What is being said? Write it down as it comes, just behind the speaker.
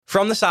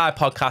From the Side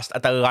podcast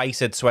are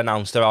delighted to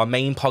announce that our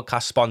main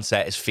podcast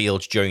sponsor is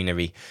Fields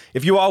Joinery.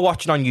 If you are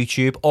watching on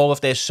YouTube, all of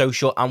their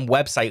social and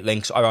website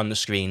links are on the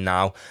screen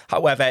now.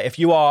 However, if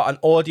you are an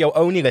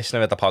audio-only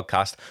listener of the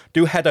podcast,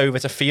 do head over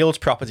to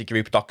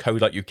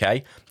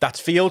fieldspropertygroup.co.uk.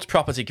 That's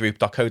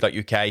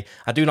fieldspropertygroup.co.uk,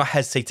 and do not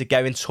hesitate to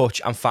get in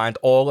touch and find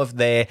all of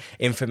their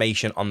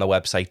information on the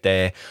website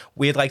there.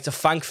 We'd like to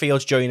thank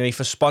Fields Joinery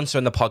for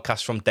sponsoring the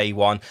podcast from day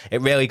one. It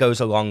really goes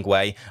a long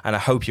way, and I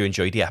hope you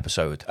enjoyed the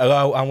episode.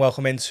 Hello, and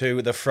welcome into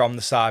the From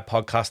the Side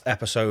podcast,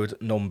 episode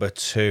number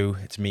 2.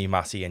 It's me,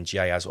 Matty, and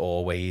Jay as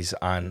always.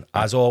 And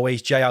as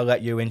always, Jay, I'll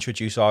let you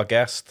introduce our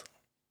guest.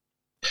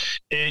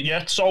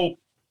 So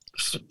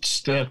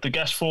the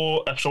guest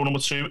for episode number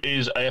 2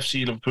 is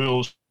AFC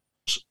Liverpool's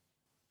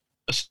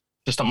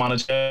assistant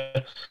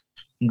manager,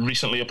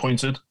 recently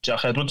appointed,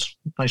 Jack Edwards.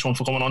 Nice one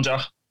for coming on,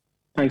 Jack.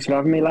 Thanks for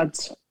having me,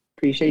 lads.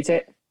 Appreciate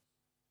it.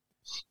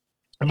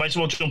 I might as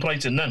well jump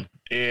right in then.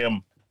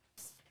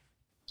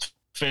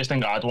 First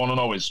thing I'd want to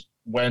know is,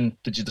 when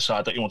did you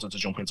decide that you wanted to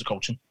jump into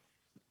coaching?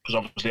 Because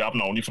obviously I've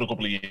known you for a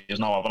couple of years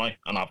now, haven't I?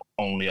 And I've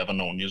only ever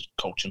known you as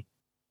coaching.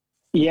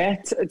 Yeah,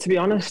 to be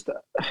honest,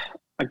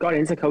 I got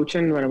into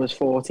coaching when I was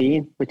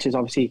 14, which is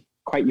obviously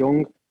quite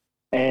young.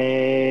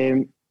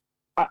 I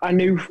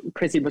knew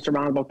pretty much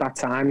around about that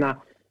time that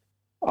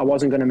I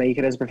wasn't going to make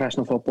it as a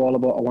professional footballer,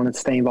 but I wanted to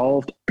stay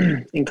involved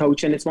in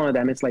coaching. It's one of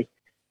them. It's like,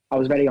 I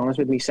was very honest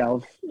with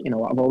myself. You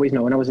know, I've always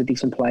known I was a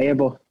decent player,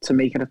 but to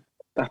make it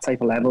that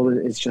type of level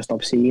is just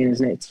obscene,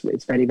 isn't it?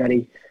 It's very,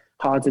 very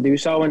hard to do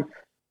so. And,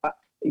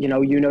 you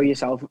know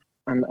yourself,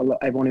 and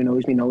everyone who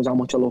knows me knows how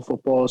much I love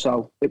football.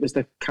 So it was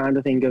the kind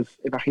of thing of,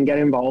 if I can get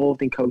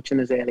involved in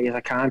coaching as early as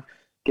I can,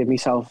 give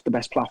myself the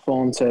best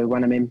platform to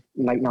when I'm in,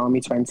 like now in my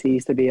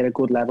 20s, to be at a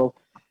good level,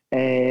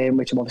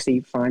 which I'm obviously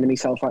finding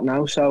myself at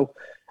now. So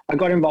I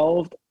got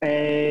involved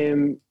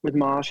with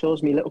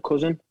Marshall's. My little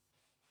cousin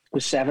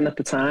was 7 at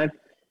the time.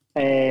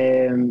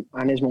 And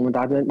his mum and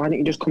dad went, why don't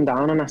you just come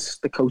down and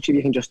ask the coach if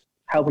you can just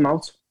help him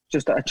out,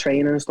 just at a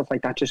training and stuff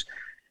like that, just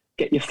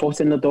get your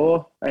foot in the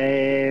door.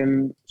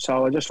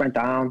 So I just went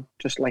down,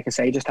 just like I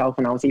say, just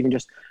helping out, even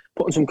just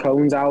putting some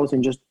cones out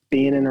and just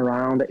being in and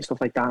around it and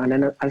stuff like that. And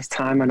then as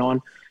time went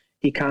on,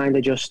 he kind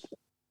of just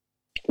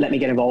let me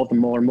get involved in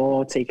more and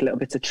more, take a little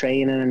bit of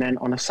training, and then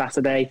on a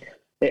Saturday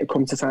it'd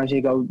come to times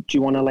you go, do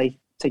you want to like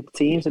take the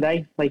team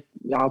today? Like,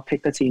 I'll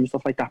pick the team,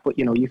 stuff like that, but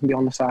you know, you can be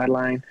on the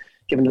sideline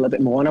giving a little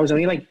bit more. And I was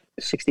only like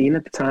 16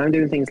 at the time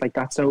doing things like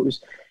that, so it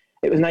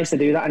was nice to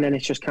do that. And then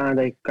it's just kind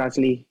of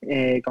gradually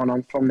gone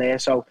on from there.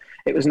 So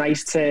it was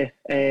nice to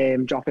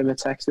drop him a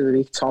text the other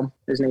week. Tom,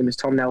 his name is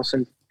Tom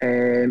Nelson.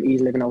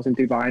 He's living out in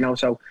Dubai now.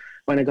 So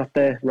when I got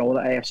the role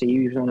at AFC,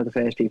 he was one of the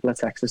first people to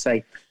text to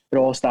say it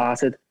all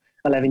started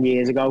 11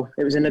 years ago.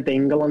 It was in a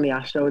dingle on the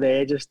Astro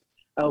there, just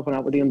helping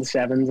out with the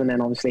under-7s, and then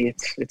obviously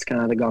it's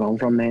kind of gone on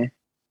from there.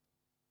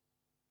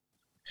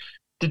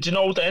 Did you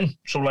know then,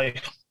 so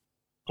like,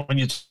 when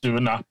you're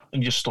doing that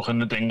and you're stuck in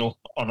the dingle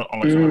on like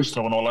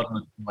Astro and all that,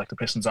 like the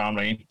Pistons down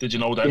rain, did you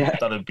know then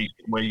that it'd be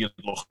where you'd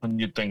look and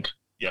you'd think,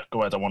 yeah,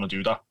 go ahead, I want to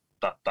do that.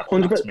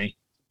 That's me.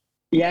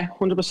 Yeah,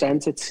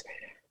 100%.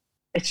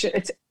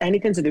 It's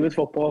anything to do with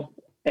football,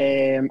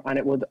 and I'd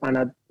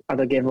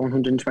give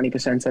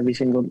 120%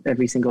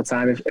 every single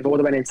time. If I would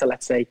have went into,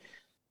 let's say,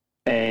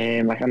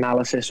 like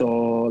analysis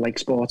or like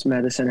sports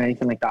medicine or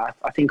anything like that,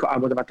 I think I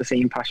would have had the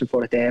same passion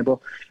for it there. But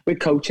with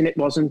coaching, it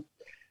wasn't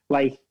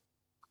like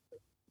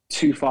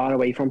too far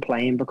away from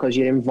playing, because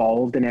you're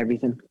involved in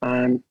everything,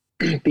 and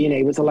being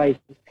able to like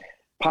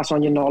pass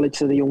on your knowledge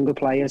to the younger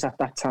players at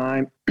that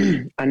time,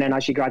 and then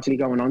as you're gradually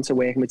going on to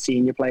working with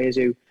senior players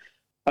who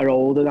are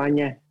older than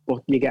you,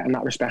 but you're getting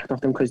that respect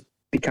of them because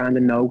they kind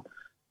of know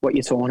what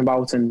you're talking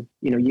about, and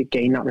you know, you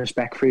gain that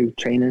respect through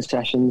training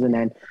sessions, and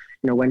then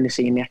you know, when they're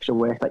seeing the extra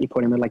work that you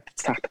put in with like the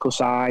tactical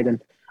side and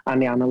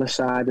the analyst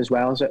side as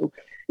well. So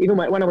even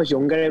when I was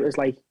younger, it was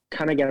like,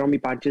 can I get on my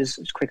badges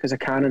as quick as I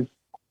can? And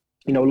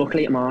you know,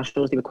 luckily at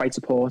Marshall's, they were quite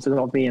supportive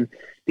of me, and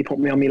they put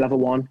me on my level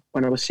 1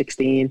 when I was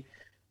 16.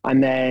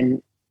 And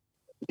then,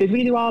 did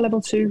we do our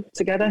level 2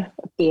 together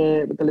at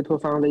the Liverpool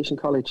Foundation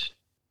College?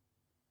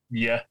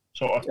 Yeah.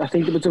 So I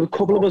think there was a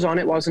couple of us on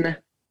it, wasn't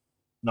it?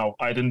 No,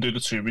 I didn't do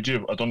the 2 with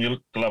you. I done the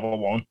level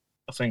 1,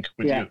 I think,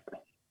 with you.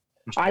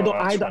 I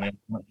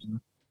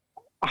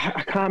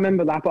can't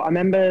remember that, but I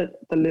remember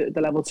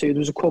the level 2. There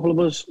was a couple of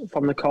us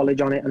from the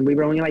college on it, and we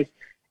were only like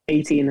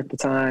 18 at the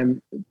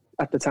time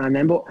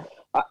then. But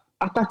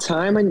at that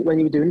time, when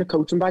you were doing the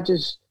coaching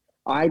badges,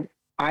 I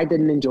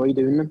didn't enjoy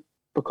doing them,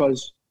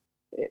 because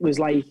it was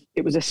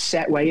a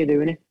set way of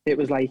doing it. It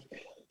was like,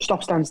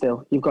 stop, stand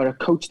still. You've got to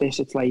coach this.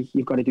 It's like,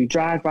 you've got to do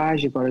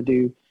drive-bys. You've got to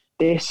do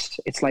this.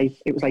 It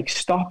was like,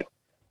 stop.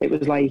 It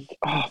was like,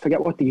 I forget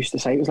what they used to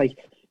say. It was like,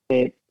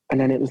 and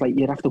then it was like,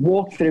 you'd have to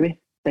walk through it,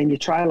 then you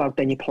trial out,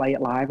 then you play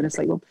it live. And it's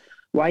like, well,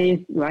 why are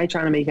you trying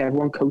to make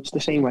everyone coach the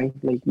same way?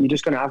 Like, you're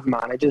just going to have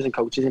managers and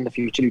coaches in the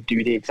future who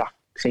do the exact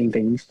same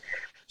things.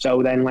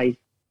 So then, like,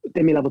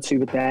 did me level 2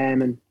 with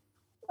them, and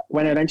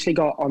when I eventually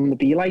got on the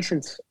B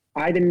license,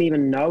 I didn't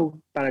even know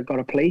that I got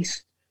a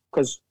place,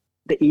 because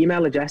the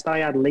email address that I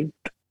had linked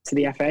to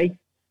the FA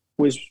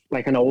was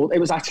like it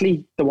was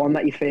actually the one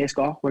that you first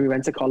got when we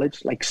went to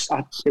college. Like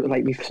it was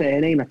like my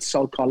surname at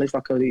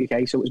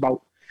saltcollege.co.uk. So it was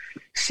about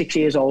 6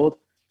 years old.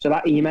 So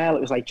that email,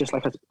 it was like just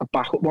like a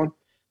backup one.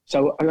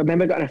 So I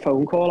remember getting a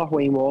phone call off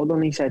Wayne Ward,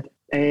 and he said,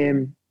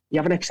 "You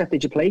haven't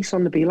accepted your place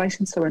on the B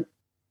license." I went,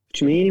 "What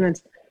do you mean?" He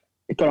went,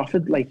 "It got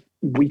offered like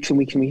weeks and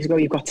weeks and weeks ago.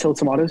 You've got till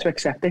tomorrow to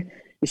accept it."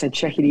 He said,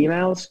 "Check your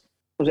emails."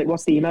 I was like,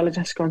 "What's the email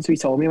address gone?" So he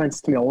told me, I went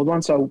to my old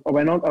one. So I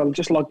went on, I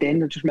just logged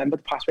in. I just remember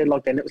the password,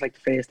 logged in. It was like the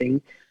first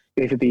thing,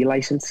 gave a B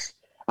license.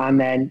 And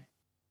then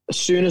as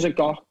soon as I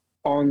got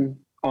on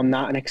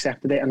that and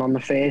accepted it, and on the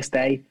first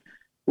day,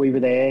 we were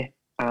there,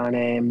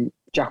 and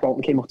Jack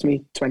Walton came up to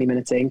me 20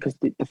 minutes in, because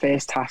the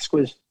first task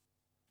was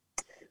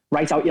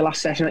write out your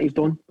last session that you've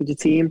done with your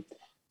team.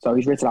 So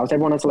he's written out.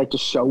 Everyone had to like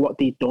just show what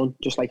they'd done,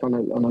 just like on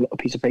a little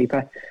piece of paper.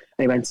 And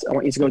he went, "I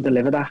want you to go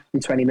deliver that in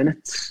 20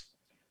 minutes.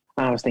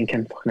 And I was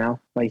thinking, fucking hell,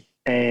 like,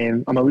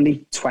 I'm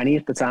only 20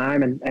 at the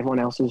time, and everyone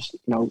else is,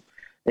 they're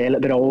a little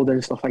bit older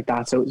and stuff like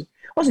that. So it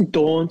wasn't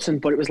daunting,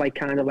 but it was like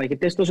kind of like, if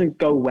this doesn't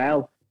go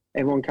well,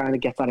 everyone kind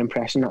of gets that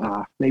impression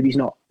that maybe he's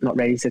not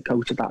ready to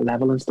coach at that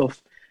level and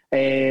stuff.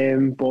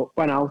 But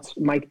went out,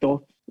 mic'd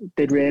up,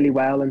 did really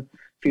well, and a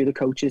few of the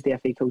coaches, the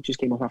FA coaches,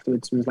 came up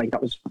afterwards and was like,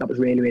 that was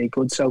really, really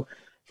good. So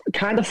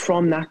kind of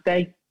from that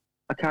day,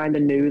 I kind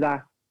of knew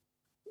that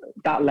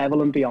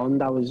level and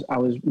beyond, I was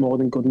more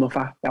than good enough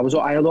at.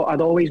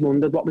 I'd always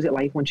wondered, what was it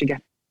like once you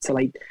get to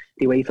like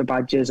the UEFA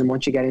badges, and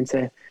once you get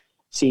into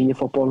senior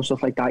football and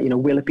stuff like that,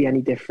 will it be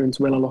any different?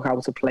 Will I look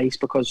out of place?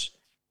 Because,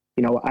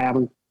 I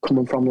haven't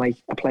come from like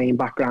a playing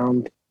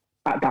background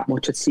at that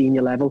much at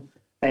senior level.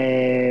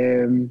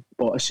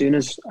 But as soon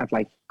as I've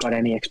like got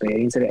any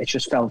experience of it, it's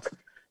just felt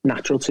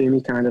natural to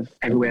me kind of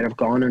everywhere I've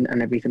gone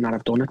and everything that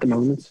I've done at the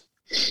moment.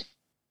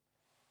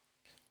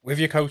 With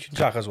your coaching,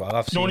 Jack, as well,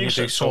 I've seen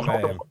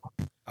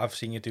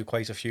you do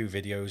quite a few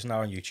videos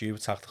now on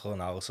YouTube, tactical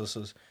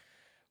analysis.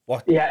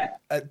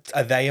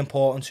 Are they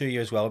important to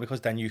you as well? Because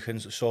then you can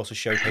sort of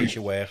showcase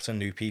your work to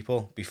new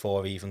people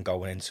before even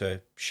going into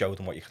show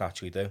them what you can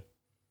actually do.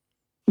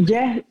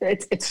 Yeah,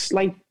 it's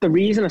like the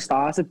reason I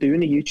started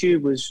doing the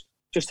YouTube was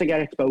just to get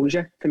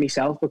exposure for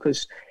myself,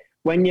 because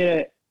when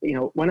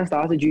when I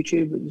started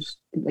YouTube, it was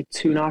like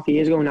 2.5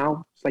 years ago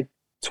now. It's like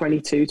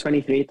 22,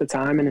 23 at the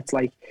time, and it's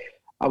like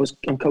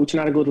I'm coaching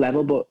at a good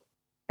level, but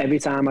every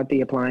time I'd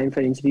be applying for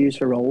interviews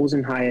for roles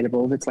and higher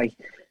above, it's like,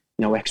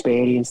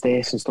 experience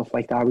this and stuff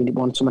like that. We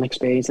want someone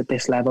experienced at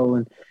this level,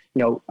 and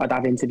I'd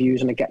have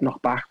interviews and I'd get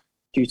knocked back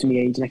due to my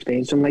age and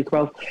experience. So I'm like,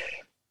 well,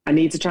 I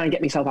need to try and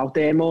get myself out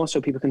there more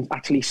so people can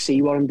actually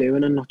see what I'm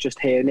doing and not just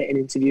hearing it in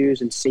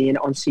interviews and seeing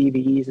it on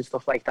CVs and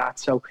stuff like that.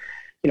 So,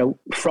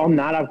 from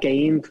that, I've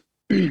gained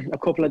a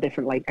couple of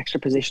different like extra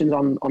positions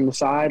on the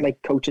side,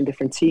 like coaching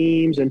different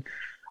teams. And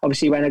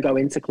obviously when I go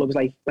into clubs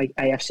like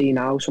AFC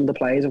now, some of the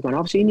players have gone,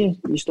 "I've seen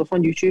your stuff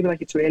on YouTube,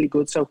 like it's really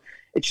good." So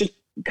it's just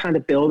kind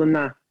of building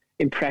that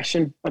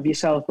impression of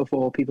yourself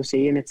before people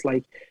see. And it's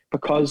like,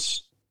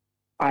 because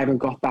I haven't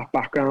got that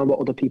background what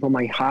other people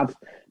might have,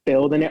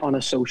 building it on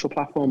a social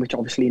platform, which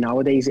obviously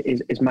nowadays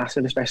is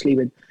massive, especially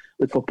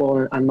with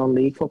football and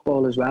non-league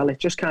football as well. It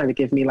just kind of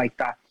gives me like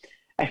that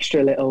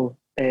extra little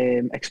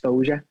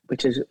exposure,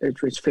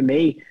 which for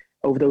me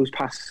over those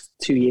past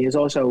 2 years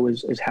or so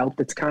has helped.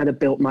 It's kind of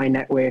built my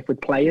network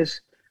with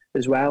players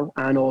as well,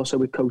 and also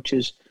with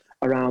coaches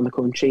around the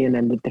country, and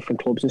then with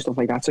different clubs and stuff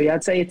like that. So yeah,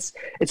 I'd say it's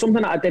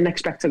something that I didn't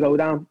expect to go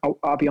down.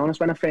 I'll be honest,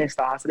 when I first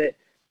started it,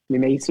 my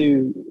mate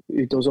who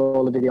does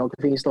all the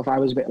videography and stuff, I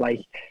was a bit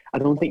like, I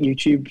don't think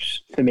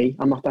YouTube's for me.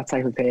 I'm not that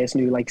type of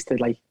person who likes to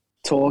like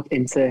talk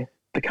into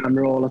the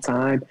camera all the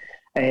time.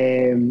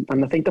 And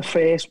I think the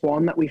first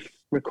one that we've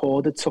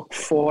recorded took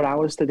 4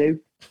 hours to do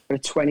for a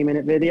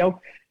 20-minute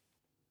video.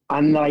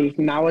 And like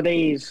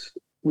nowadays,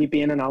 we'd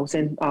be in and out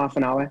in half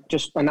an hour,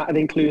 and that'd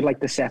include like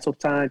the setup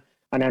time,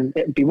 and then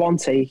it'd be one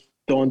take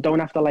done. Don't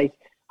have to like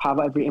have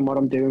everything what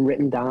I'm doing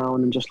written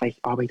down and just like,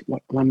 oh wait,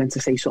 what am I meant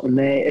to say something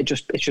there? It's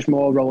just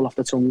more roll off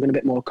the tongue and a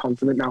bit more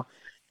confident now.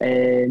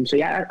 So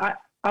yeah,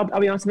 I'll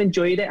be honest, I've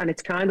enjoyed it, and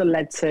it's kind of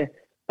led to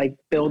like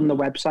building the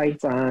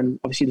website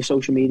and obviously the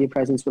social media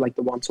presence with like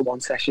the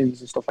one-to-one sessions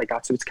and stuff like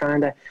that. So it's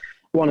kind of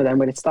one of them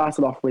where it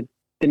started off with,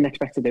 didn't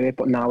expect to do it,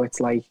 but now it's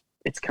like,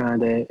 it's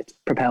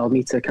propelled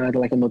me to kind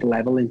of like another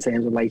level in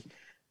terms of like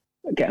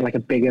getting like a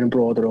bigger and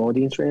broader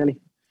audience, really.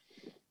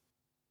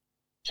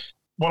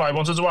 What I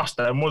wanted to ask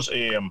them was,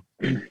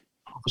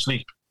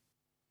 obviously,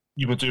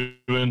 you've been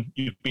doing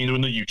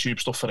the YouTube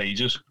stuff for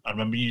ages. I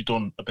remember you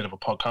done a bit of a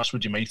podcast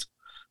with your mate,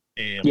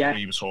 where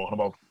you were talking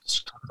about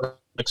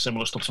like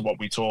similar stuff to what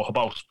we talk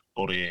about,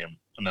 but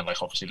and then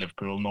like obviously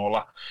Liverpool and all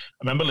that.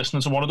 I remember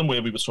listening to one of them where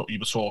you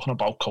were talking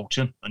about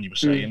coaching, and you were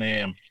saying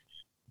it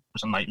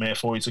was a nightmare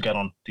for you to get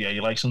on the A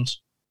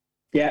license.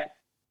 Yeah.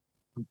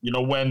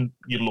 When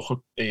you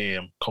look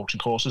at coaching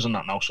courses and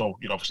that now, so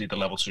you're obviously the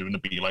level 2 and the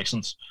B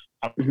license.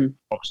 I've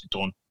obviously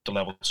done the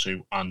level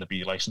 2 and the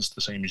B license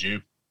the same as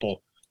you, but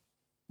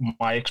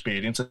my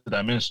experience of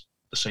them is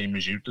the same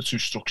as you. The two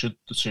structured,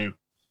 the two,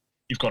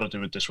 you've got to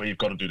do it this way, you've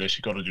got to do this,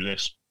 you've got to do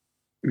this.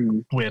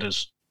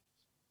 Whereas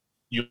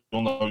you'll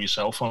know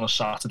yourself on a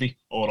Saturday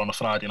or on a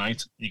Friday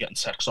night, you're getting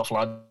texts off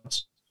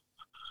lads,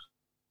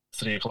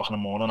 3 o'clock in the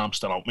morning, I'm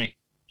still out, mate.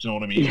 Do you know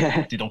what I mean?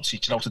 Yeah. They don't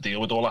teach you how to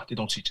deal with all that. They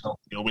don't teach you how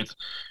to deal with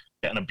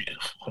getting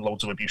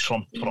loads of abuse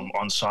from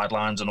on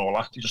sidelines and all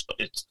that.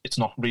 It's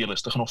not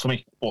realistic enough for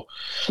me. But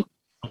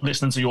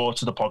listening to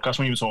the podcast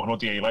when you were talking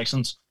about the A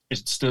license,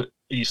 are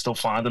you still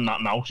finding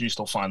that now? Are you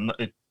still finding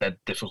that they're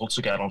difficult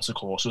to get onto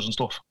courses and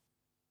stuff?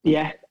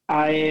 Yeah,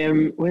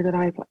 where did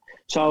I play?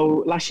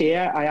 So last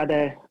year I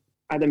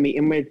had a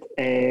meeting with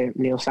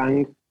Neil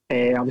Sang.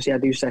 Obviously I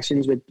do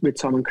sessions with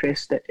Tom and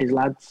Chris, his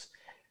lads.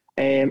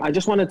 I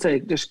just wanted to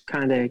just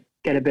kind of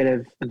get a bit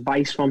of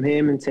advice from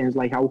him in terms of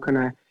like, how can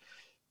I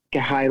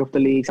get higher up the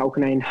leagues? How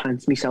can I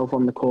enhance myself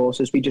on the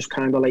courses? We just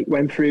kind of like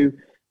went through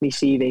my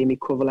CV, my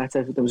cover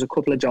letter. There was a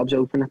couple of jobs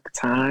open at the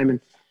time,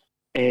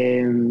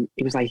 and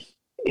he was like,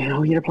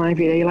 you're applying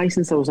for your A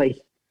license. I was like,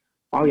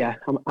 oh yeah,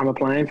 I'm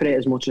applying for it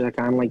as much as I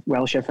can, like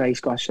Welsh FA,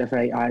 Scottish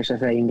FA, Irish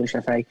FA, English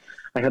FA.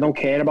 Like, I don't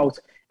care about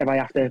if I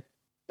have to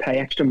pay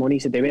extra money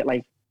to do it.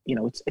 Like,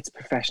 it's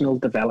professional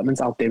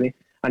development. I'll do it.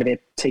 And if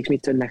it takes me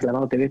to the next level,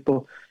 I'll do it.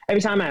 But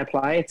every time I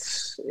apply,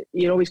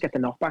 you always get the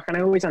knockback. And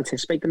I always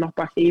anticipate the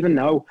knockback, even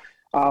though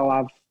I'll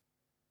have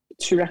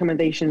 2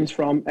 recommendations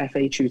from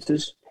FA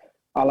tutors.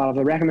 I'll have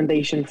a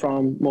recommendation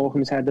from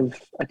Morecambe's head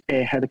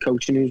of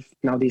coaching, who's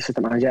now the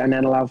assistant manager. And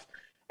then I'll have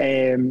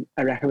a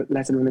letter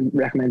of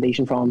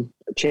recommendation from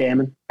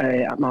chairman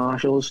at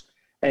Marshall's,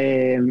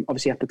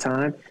 obviously at the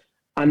time.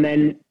 And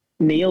then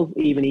Neil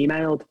even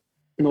emailed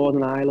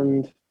Northern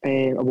Ireland,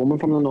 a woman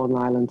from the Northern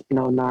Ireland,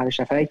 an Irish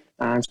FA,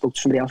 and spoke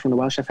to somebody else from the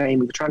Welsh FA, and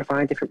we were trying to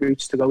find different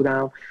routes to go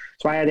down.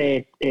 So I had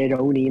her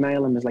own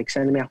email and was like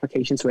sending me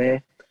application to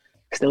her.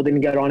 Still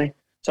didn't get on it.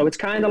 So it's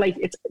kind of like,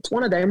 it's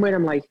one of them where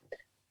I'm like,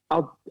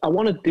 I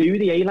want to do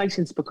the A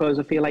license because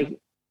I feel like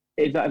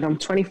if I'm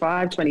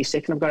 25,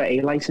 26 and I've got an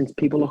A license,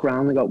 people look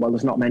around and go, well,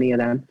 there's not many of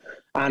them.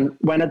 And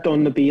when I'd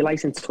done the B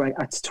license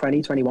at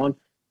 2021,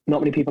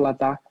 not many people had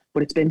that.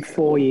 But it's been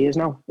 4 years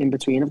now in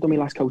between. I've done my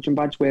last coaching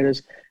badge,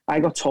 whereas I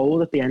got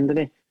told at the end of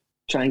it,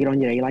 try and get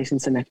on your A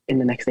license in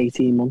the next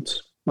 18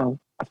 months. Well,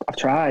 I've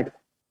tried,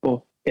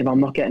 but if I'm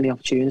not getting the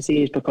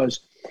opportunities, because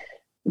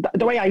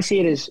the way I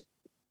see it is,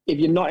 if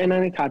you're not in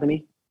an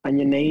academy and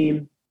your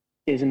name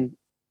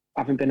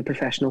haven't been a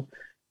professional,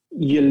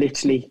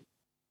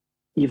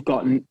 you've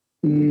got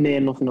near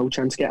enough no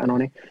chance getting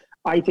on it.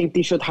 I think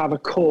they should have a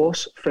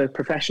course for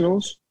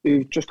professionals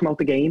who've just come out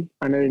the game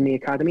and are in the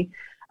academy,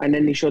 and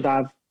then they should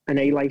have an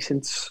A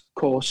license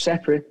course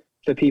separate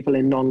for people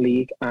in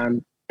non-league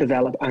and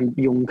develop and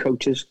young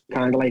coaches,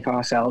 kind of like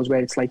ourselves,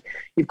 where it's like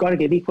you've got to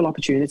give equal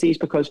opportunities.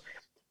 Because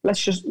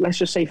let's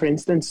just say, for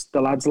instance,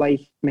 the lads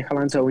like Michael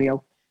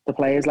Antonio, the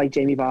players like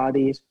Jamie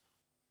Vardy,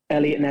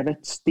 Elliot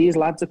Nevitz, these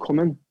lads are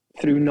coming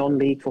through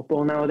non-league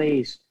football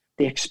nowadays.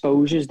 The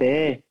exposure's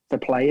there for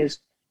players.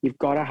 You've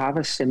got to have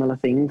a similar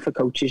thing for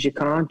coaches. You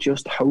can't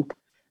just hope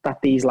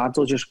that these lads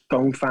will just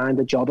go and find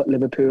a job at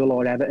Liverpool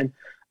or Everton.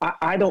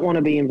 I don't want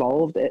to be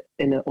involved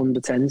in an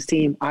under-10s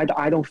team.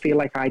 I don't feel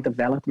like I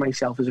developed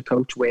myself as a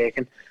coach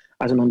working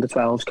as an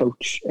under-12s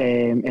coach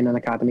in an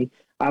academy.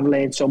 I've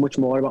learned so much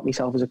more about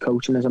myself as a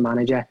coach and as a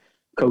manager,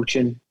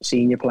 coaching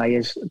senior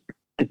players,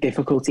 the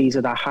difficulties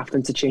of that,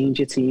 having to change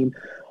your team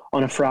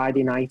on a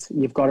Friday night.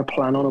 You've got a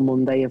plan on a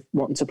Monday of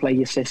wanting to play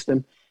your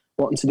system,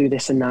 wanting to do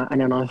this and that, and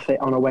then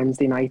on a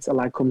Wednesday night, a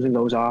lad comes and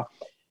goes,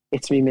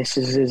 it's me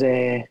missus's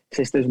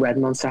sister's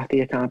wedding on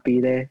Saturday, I can't be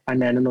there. And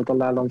then another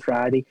lad on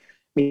Friday,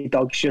 my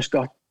dog's just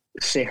got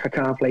sick, I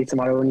can't play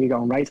tomorrow. And you're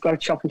going, right, got to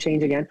chop and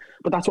change again.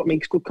 But that's what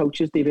makes good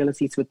coaches, the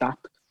ability to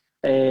adapt.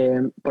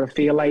 But I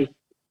feel like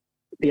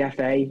the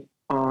FA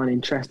aren't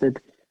interested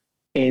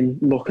in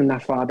looking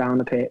that far down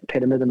the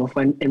pyramid enough,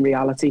 when in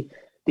reality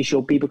they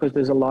should be, because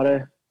there's a lot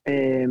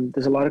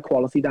of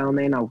quality down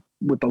there now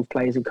with both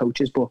players and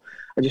coaches. But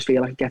I just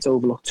feel like it gets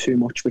overlooked too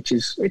much, which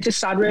is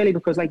sad really,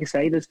 because like I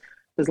say, there's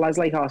lads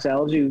like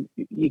ourselves who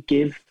you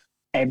give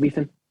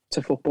everything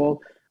to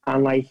football,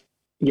 and like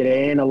you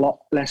earn a lot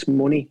less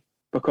money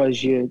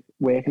because you're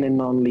working in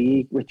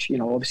non-league, which,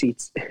 obviously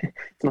it's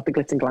not the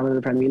glitz and glamour of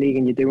the Premier League,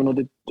 and you're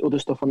doing other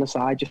stuff on the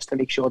side just to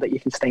make sure that you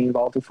can stay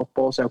involved in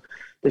football. So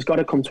there's got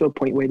to come to a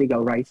point where they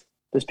go, right,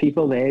 there's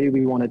people there who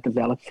we want to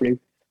develop through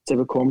to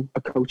become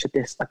a coach at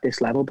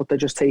this level, but they're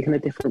just taking a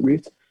different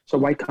route. So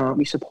why can't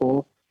we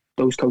support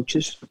those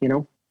coaches,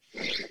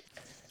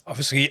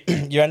 Obviously,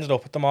 you ended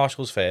up at the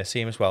Marshalls first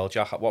team as well,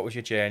 Jack. What was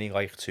your journey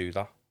like to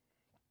that?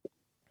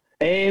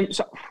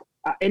 So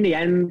in the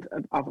end,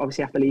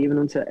 obviously after leaving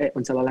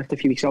until I left a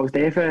few weeks, I was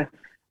there for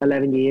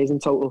 11 years in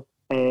total.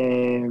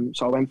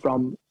 So I went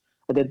from,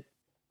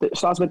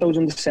 started with those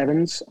under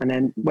 7s, and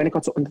then when it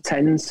got to under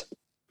 10s,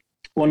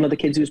 one of the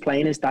kids who was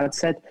playing, his dad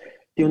said,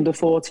 the under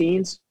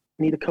 14s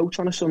need a coach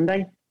on a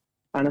Sunday.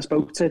 And I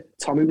spoke to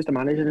Tom, who was the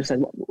manager, and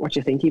said, what do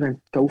you think? He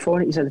went, go for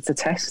it. He said, it's a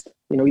test.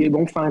 You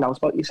won't find out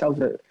about yourself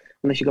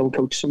unless you go and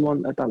coach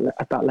someone at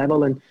that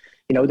level. And,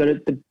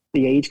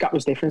 the age gap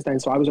was different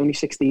then. So I was only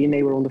 16,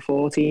 they were under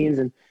 14s.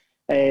 And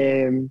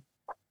I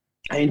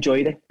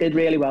enjoyed it. Did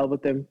really well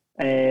with them.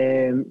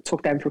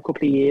 Took them for a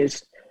couple of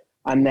years,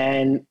 and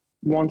then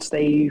once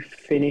they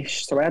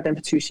finished, so I had them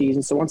for 2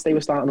 seasons. So once they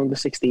were starting under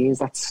 16s,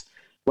 that's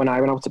when I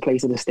went out to play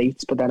to the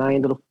States. But then I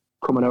ended up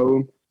coming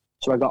home,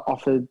 so I got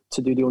offered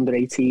to do the under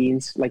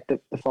 18s like the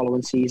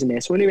following season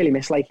there. So I only really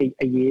missed like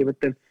a year with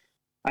them.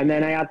 And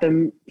then I had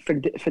them for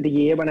the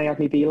year when I had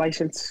my B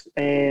licence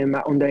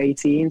at under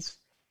 18s,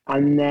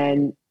 and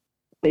then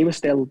they were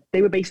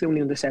basically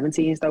only under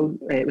 17s though.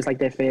 It was like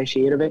their first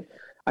year of it.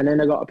 And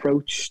then I got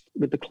approached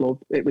with the club.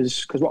 It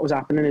was because what was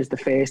happening is the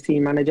first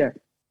team manager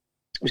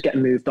was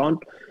getting moved on,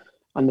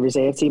 and the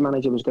reserve team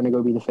manager was going to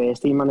go be the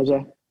first team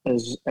manager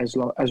as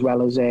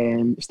well as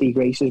Steve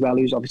Grace as well,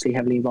 who's obviously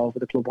heavily involved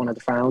with the club, one of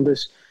the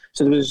founders.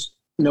 So there was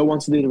no one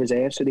to do the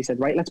reserves. So they said,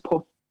 right, let's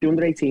put the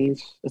under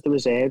 18s as the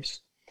reserves.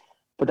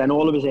 But then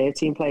all the reserve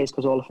team players,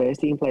 because all the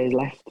first team players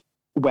left,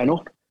 went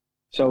up.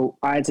 So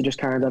I had to just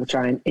kind of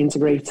try and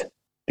integrate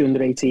the under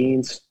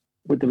 18s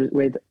with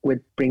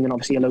bringing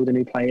obviously a load of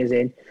new players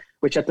in,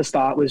 which at the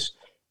start was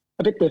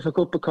a bit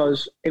difficult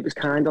because it was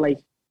kind of like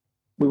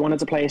we wanted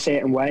to play a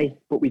certain way,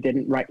 but we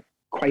didn't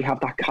quite have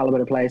that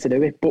calibre of player to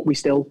do it. But we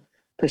still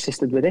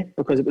persisted with it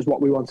because it was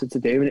what we wanted to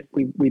do, and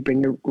we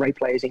bring the right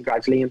players in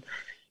gradually. And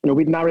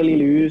we'd narrowly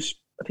lose.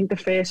 I think the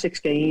first 6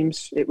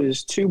 games it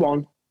was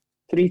 2-1,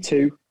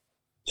 3-2.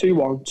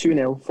 2-1,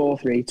 2-0,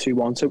 4-3,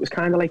 2-1. So it was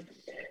kind of like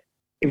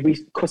if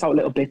we cut out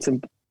little bits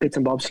and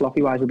bobs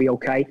sloppy wise, we'd be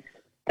okay.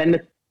 Then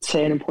the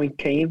turning point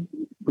came.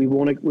 We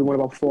won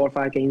about 4 or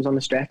 5 games on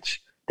the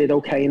stretch. Did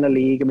okay in the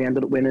league, and we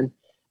ended up winning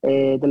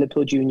the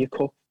Liverpool Junior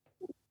Cup.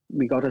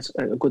 We got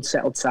a good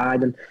settled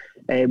side, and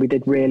we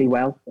did really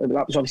well.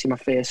 That was obviously my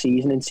first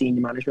season in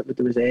senior management with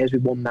the reserves. We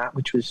won that,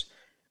 which was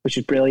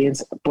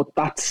brilliant. But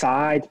that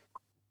side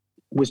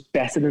was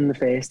better than the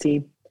first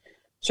team.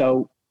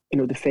 So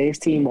the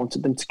first team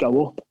wanted them to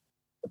go up,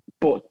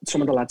 but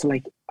some of the lads were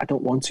like, I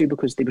don't want to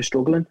because they were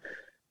struggling.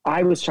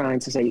 I was trying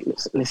to say,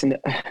 listen,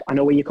 I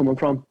know where you're coming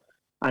from.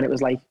 And it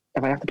was like,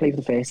 if I have to play for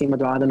the first team,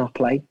 I'd rather not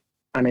play.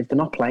 And if they're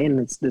not playing,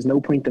 there's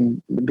no point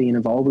in being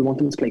involved. We want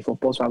them to play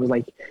football. So I was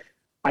like,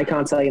 I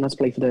can't tell you not to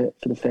play for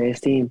the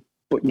first team,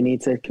 but you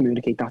need to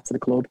communicate that to the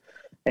club.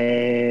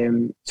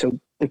 So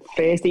the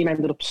first team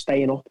ended up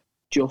staying up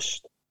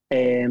just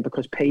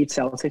because Paid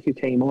Celtic, who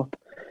came up,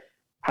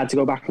 had to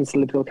go back into the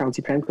Liverpool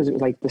County Prem because it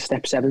was like the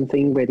Step 7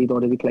 thing where they'd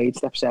already played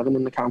Step 7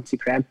 in the County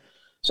Prem.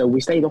 So we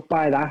stayed up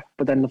by that.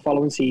 But then the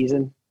following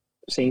season,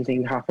 same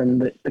thing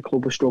happened. The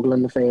club was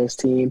struggling, the first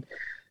team.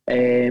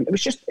 It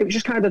was just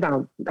kind of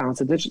down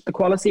to the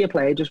quality of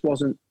play just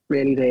wasn't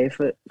really there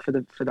for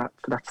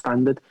that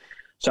standard.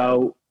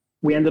 So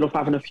we ended up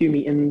having a few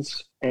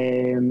meetings.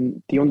 The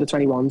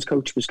under-21s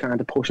coach was kind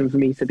of pushing for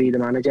me to be the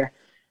manager,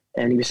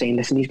 and he was saying,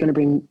 listen, he's going to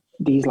bring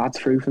these lads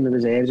through from the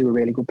reserves who were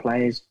really good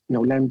players,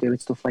 let them do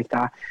it, stuff like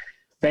that.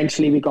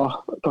 Eventually we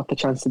got the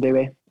chance to do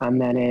it, and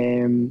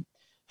then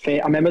I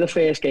remember the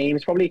first game.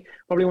 It's probably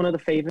one of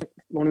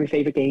my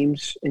favourite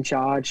games in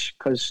charge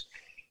because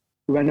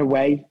we went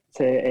away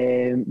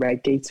to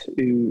Redgate,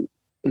 who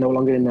are no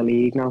longer in the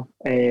league now,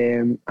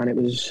 and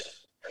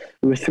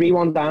we were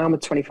 3-1 down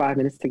with 25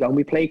 minutes to go, and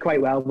we played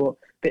quite well, but a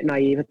bit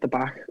naive at the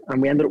back,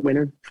 and we ended up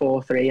winning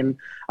 4-3. And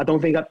I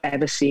don't think I've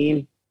ever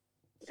seen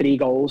 3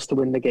 goals to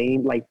win the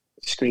game like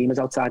screamers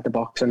outside the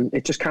box, and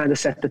it just kind of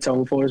set the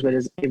tone for us.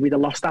 Whereas if we'd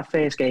have lost that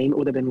first game, it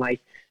would have been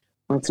like,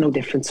 well, it's no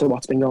different to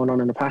what's been going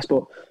on in the past.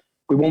 But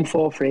we won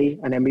 4-3,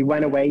 and then we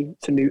went away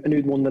to Newton,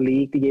 who'd won the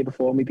league the year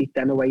before, and we beat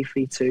them away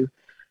 3-2.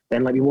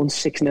 Then we won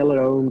 6-0 at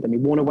home, then we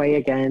won away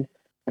again,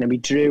 and then we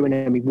drew, and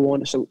then we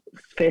won. So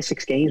first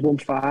 6 games, won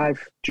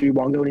 5, drew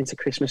 1 going into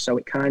Christmas. So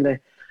it kind of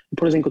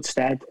put us in good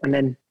stead. And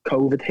then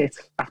COVID hit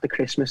after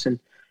Christmas, and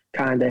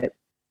kind of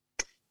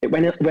it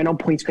went on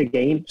points per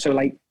game. So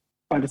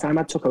by the time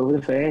I took over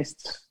the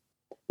first,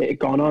 it had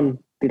gone on.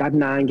 They'd had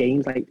 9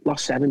 games,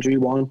 lost 7, drew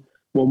 1,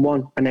 won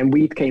 1, and then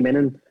we came in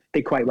and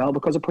did quite well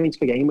because of points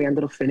per game. We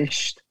ended up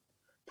finished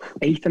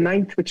 8th and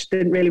 9th, which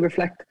didn't really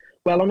reflect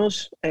well on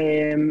us.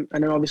 And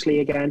then obviously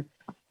again,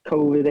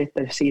 COVID hit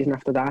the season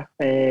after that.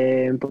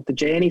 But the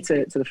journey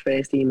to the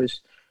first team was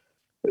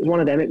one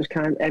of them. It was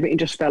everything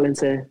just fell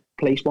into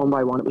place one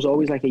by one. It was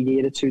always like a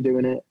year or 2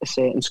 doing a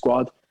certain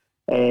squad.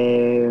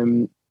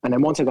 And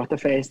then once I got the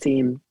first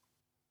team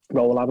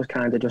role, I was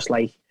kind of just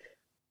like,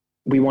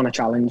 we want a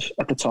challenge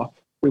at the top.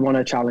 We want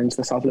to challenge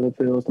the South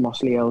Liverpools, the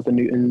Mossley Hills, the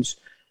Newtons,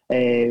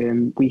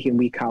 week in,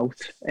 week out.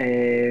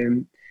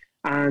 And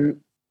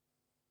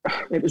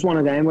it was one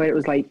of them where it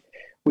was like,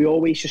 we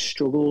always just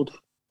struggled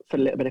for a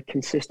little bit of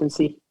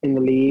consistency in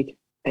the league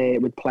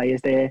with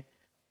players there.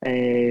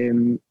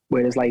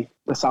 Whereas the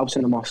Souths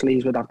and the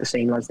Mossleys would have the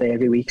same lads there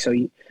every week. So,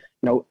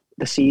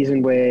 the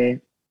season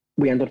where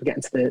we ended up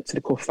getting to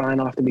the cup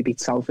final after we beat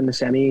South in the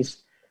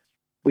semis,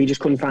 we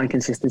just couldn't find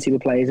consistency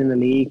with players in the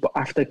league. But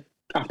after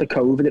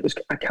COVID, it was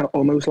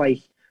almost like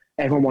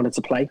everyone wanted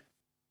to play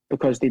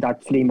because they'd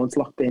had 3 months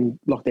locked in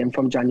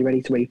from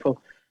January to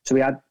April. So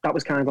that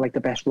was kind of like the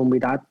best run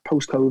we'd had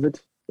post-COVID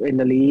in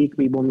the league.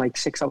 We won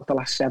 6 out of the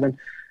last 7,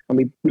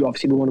 and we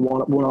obviously won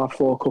one of our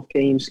 4 cup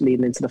games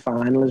leading into the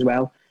final as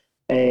well.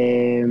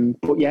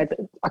 But yeah,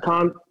 I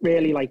can't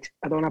really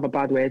I don't have a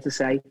bad word to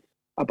say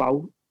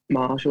about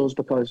Marshall's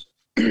because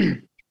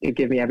it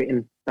gave me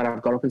everything that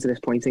I've got up until this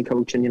point in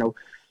coaching.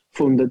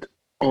 Funded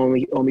all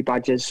my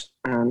badges,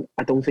 and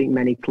I don't think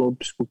many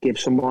clubs would give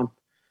someone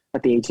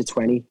at the age of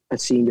 20 a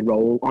senior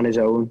role on his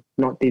own.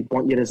 Not they'd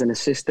want you as an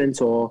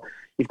assistant, or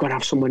you've got to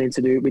have someone in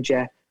to do it with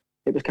you.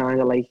 It was kind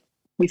of like,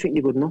 we think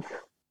you're good enough.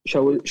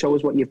 Show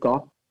us what you've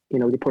got.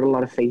 They put a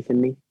lot of faith in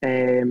me,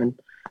 and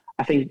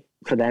I think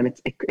for them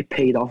it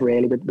paid off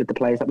really with the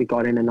players that we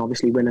got in, and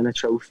obviously winning a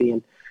trophy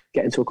and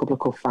getting to a couple of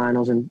cup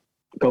finals and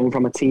going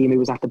from a team who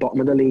was at the bottom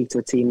of the league to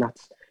a team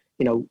that's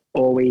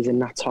always in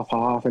that top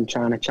half and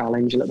trying to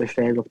challenge a little bit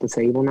further up the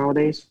table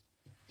nowadays.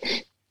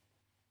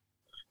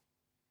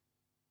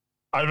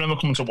 I remember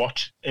coming to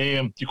watch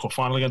your cup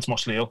final against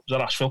Mossley. Was at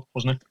Asheville,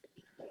 wasn't it?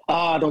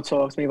 Oh, don't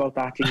talk to me about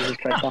that. Jesus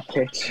Christ, that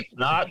pitch.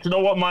 Nah, do you know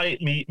what my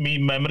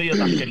memory of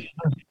that game?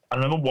 I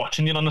remember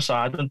watching you on the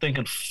side and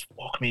thinking,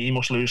 fuck me, he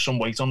must lose some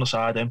weight on the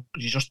side then,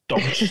 because you just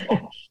don't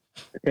stop.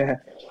 Yeah.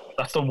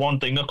 That's the one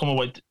thing that come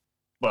away.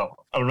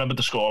 Well, I remember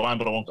the scoreline,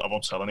 but I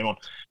won't tell anyone.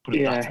 But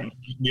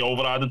the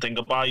overriding thing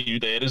about you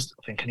there is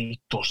thinking he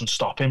doesn't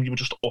stop him. You were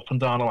just up and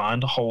down the line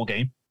the whole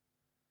game.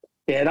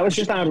 Yeah, that was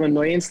just out of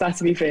annoyance. That,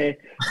 to be fair,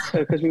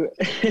 because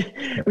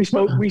we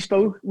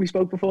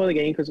spoke before the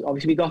game, because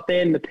obviously we got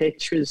there and the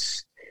pitch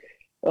was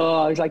it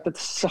was like the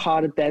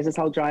Sahara Desert,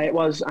 how dry it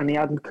was, and he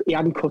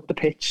hadn't cut the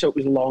pitch, so it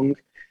was long.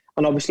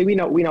 And obviously we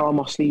know how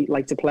Mossley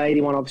like to play.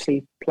 They want to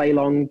obviously play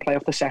long, play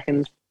off the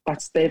seconds.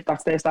 That's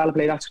their style of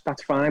play.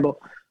 That's fine, but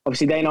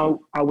obviously they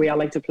know how we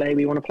like to play.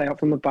 We want to play out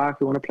from the back.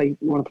 We want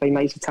to play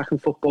nice attacking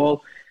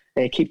football,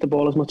 keep the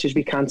ball as much as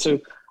we can. So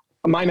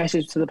my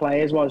message to the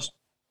players was,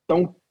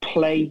 don't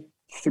play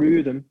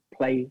through them,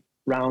 play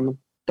round them.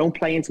 Don't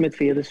play into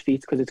midfielders'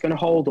 feet, because it's going to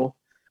hold up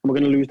and we're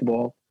going to lose the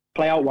ball.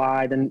 Play out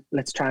wide and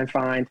let's try and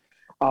find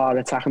our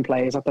attacking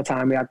players. At the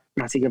time we had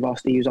Matty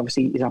Gavosti, who's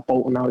he's at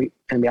Bolton now,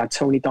 and we had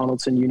Tony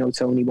Donaldson.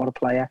 Tony, what a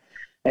player.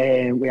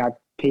 We had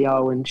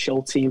P.O. and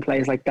Schultz and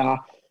players like that.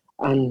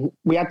 And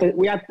we had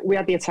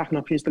the attacking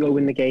options to go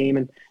win the game.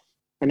 And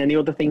then the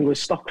other thing was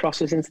stop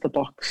crosses into the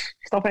box.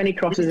 Stop any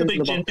crosses into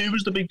the box. Who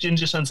was the big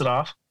ginger centre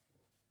half?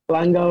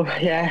 Lango,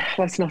 yeah.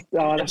 Let's not.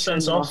 That's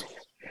sense off.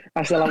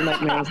 I still have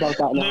nightmares about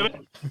that now.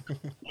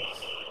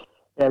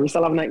 Yeah, we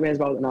still have nightmares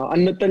about it now.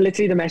 And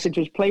literally the message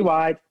was play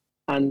wide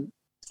and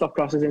stop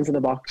crosses into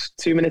the box.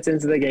 2 minutes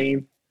into the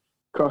game,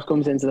 cross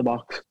comes into the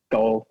box,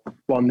 goal,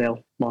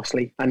 1-0,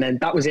 Mossley. And then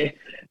that was it.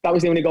 That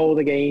was the only goal of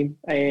the game.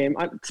 And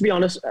to be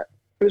honest,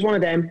 it was one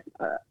of them.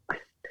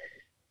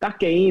 That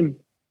game,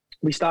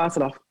 we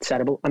started off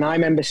terrible. And I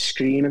remember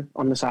screaming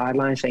on the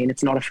sideline saying,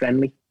 it's not a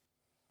friendly.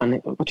 And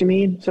what do you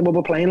mean? So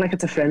we're playing like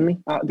it's a friendly.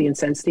 The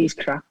intensity is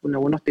crap. No,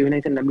 we're not doing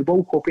anything. And then we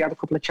woke up, we had a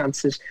couple of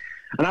chances.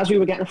 And as we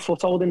were getting a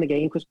foothold in the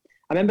game, because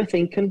I remember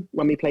thinking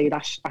when we played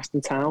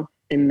Aston Town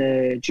in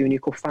the Junior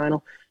Cup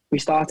final, we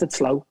started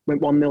slow, went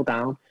 1-0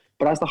 down.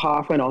 But as the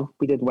half went on,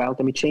 we did well.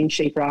 Then we changed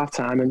shape at half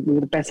time and we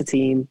were the better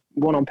team,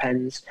 won on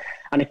pens.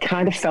 And it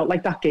kind of felt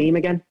like that game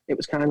again. It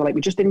was kind of like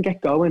we just didn't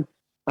get going.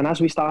 And as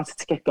we started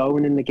to get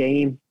going in the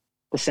game,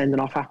 the sending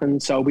off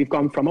happened. So we've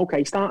gone from,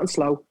 starting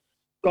slow,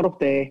 got up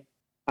there,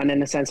 and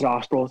then the centre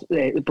half brought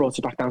us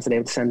back down to there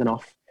with the sending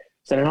off.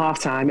 So then half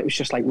time, it was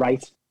just like,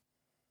 right,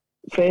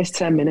 first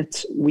 10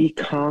 minutes, we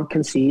can't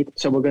concede.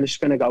 So we're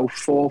just going to go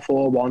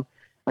 4-4-1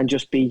 and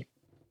just be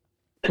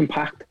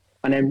compact.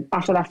 And then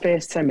after that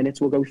first 10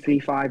 minutes, we'll go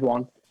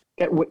 3-5-1,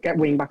 get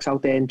wing backs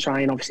out there and try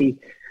and obviously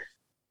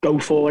go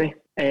for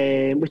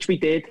it, which we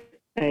did.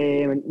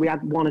 And we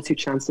had one or two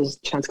chance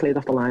cleared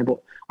off the line, but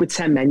with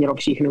 10 men,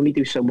 obviously you can only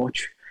do so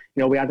much.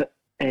 We had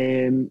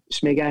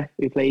Smigger,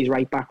 who plays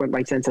right back, went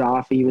right centre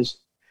half. He was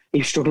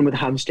struggling with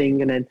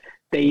hamstring, and then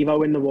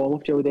Davo in the warm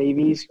up, Joe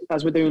Davies,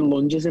 as we're doing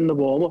lunges in the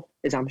warm up,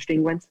 his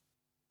hamstring went.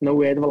 No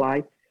word of a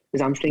lie.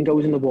 His hamstring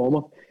goes in the warm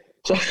up.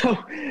 So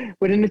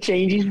we're in the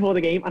changes before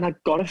the game, and I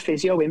got a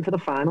physio in for the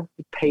final.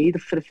 He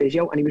paid for the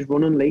physio, and he was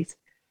running late.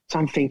 So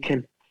I'm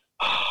thinking,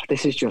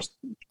 this is just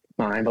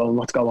mind-blowing,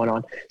 what's going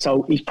on?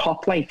 So he's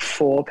popped like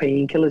 4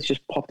 painkillers,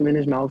 just popped them in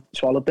his mouth,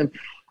 swallowed them.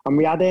 And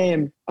we had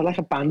like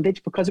a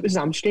bandage because it was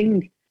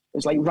hamstring. It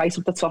was like right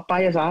up the top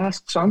by his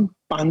arse. So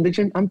I'm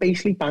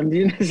basically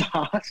bandaging his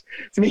arse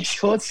to make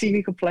sure to see if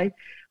he could play.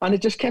 And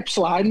it just kept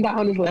sliding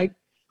down his leg.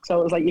 So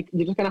it was like,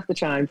 you're just going to have to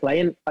try and play.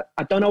 And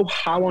I don't know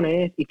how on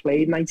earth he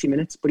played 90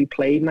 minutes, but he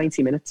played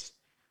 90 minutes.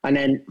 And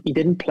then he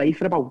didn't play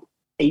for about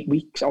 8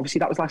 weeks. Obviously,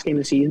 that was last game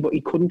of the season, but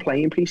he couldn't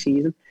play in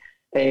pre-season.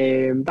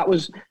 That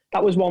was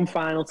one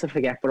final to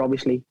forget. But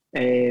obviously,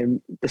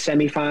 the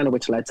semi-final,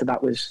 which led to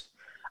that, was...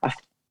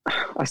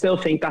 I still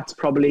think that's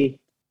probably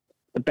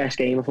the best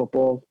game of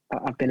football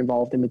I've been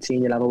involved in with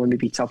senior level when we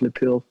beat South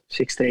Liverpool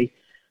 6-3.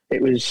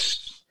 It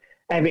was...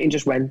 Everything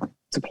just went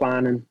to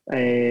plan,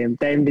 and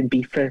they hadn't been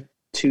beat for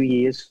 2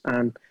 years,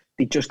 and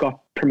they just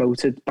got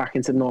promoted back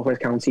into the North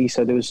West County.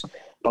 So there was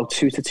about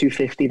 2 to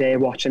 250 there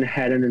watching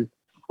ahead, and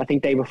I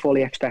think they were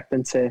fully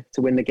expecting to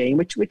win the game,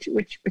 which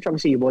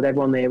obviously you would.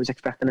 Everyone there was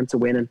expecting them to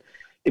win, and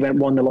they went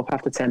 1-0 up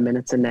after 10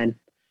 minutes, and then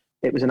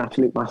it was an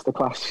absolute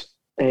masterclass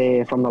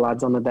from the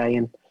lads on the day.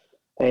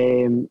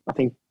 And I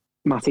think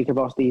Matty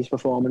Kavosti's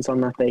performance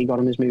on that day got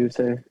him his move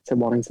to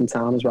Warrington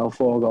Town as well,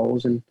 4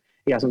 goals, and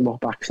he hasn't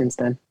looked back since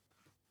then.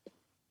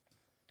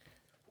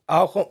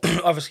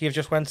 Obviously, you've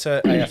just went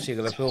to AFC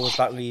Liverpool. Was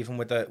that leaving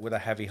with a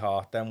heavy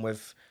heart then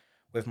with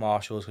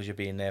Marshalls, because you've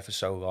been there for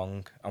so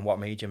long? And what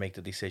made you make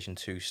the decision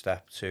to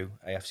step to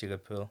AFC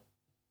Liverpool?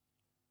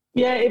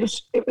 Yeah, it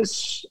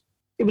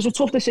was a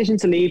tough decision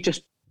to leave,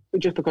 just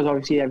because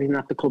obviously everything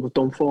that the club have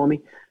done for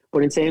me.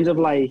 But in terms of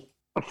like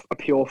a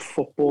pure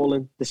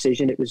footballing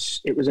decision, it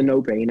was a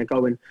no-brainer.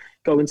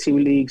 Going 2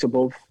 leagues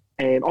above.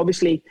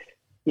 Obviously,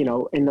 you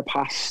know, in the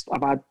past,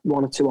 I've had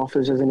 1 or 2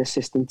 offers as an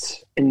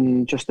assistant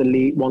in just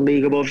the one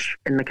league above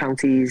in the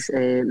counties,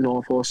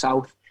 north or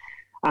south.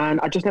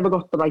 And I just never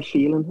got the right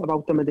feeling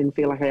about them. I didn't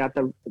feel like I had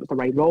the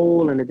right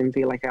role, and I didn't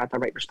feel like I had the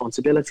right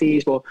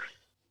responsibilities. But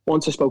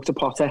once I spoke to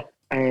Potter,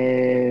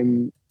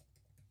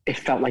 it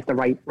felt like the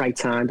right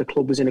time. The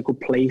club was in a good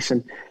place,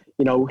 and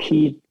you know,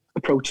 he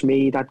approached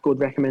me, that good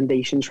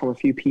recommendations from a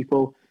few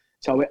people.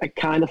 So it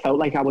kind of felt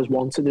like I was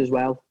wanted as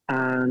well,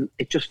 and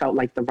it just felt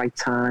like the right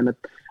time.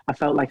 I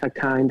felt like I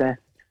kind of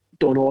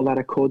done all that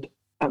I could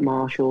at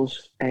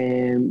Marshalls.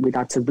 We'd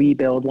had to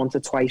rebuild once or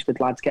twice with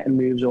lads getting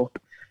moves up,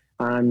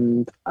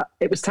 and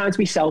it was time to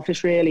be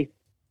selfish, really.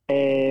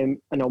 I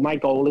know my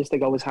goal is to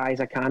go as high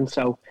as I can,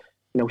 so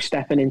you know,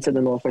 stepping into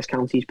the North West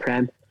Counties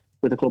Prem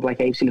with a club like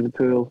AFC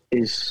Liverpool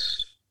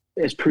is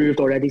proved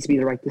already to be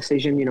the right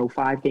decision. You know,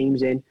 5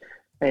 games in,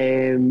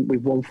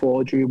 we've won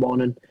 4, drew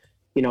 1, and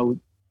you know,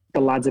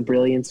 the lads are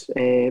brilliant.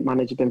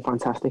 Manager's been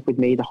fantastic with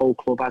me. The whole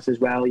club has as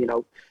well. You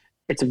know,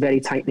 it's a very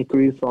tight-knit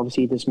group.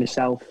 Obviously, there's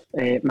myself,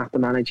 Matt the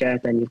manager,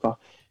 then you've got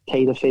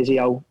Kay the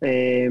physio,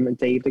 and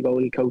Dave the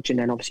goalie coach, and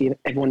then obviously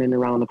everyone in and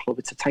around the club.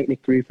 It's a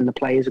tight-knit group, and the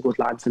players are good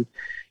lads, and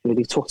you know,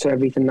 they talk to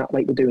everything that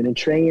like we're doing in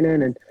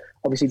training, and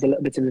obviously the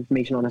little bits of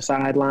information on the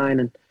sideline,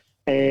 and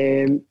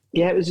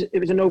yeah, it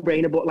was a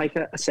no-brainer. But like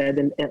I said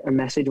in a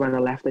message when I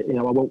left, you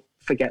know, I won't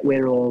forget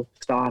where it all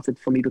started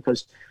for me,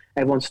 because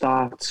everyone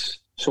starts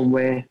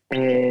somewhere,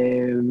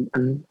 and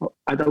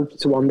I'd hope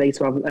to one day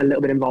to have a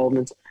little bit of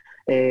involvement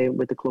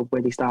with the club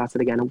where they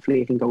started again.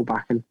 Hopefully I can go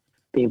back and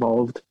be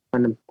involved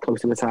when I'm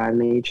close to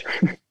retiring age.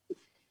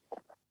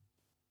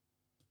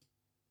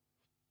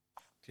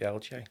 Yeah,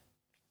 LJ.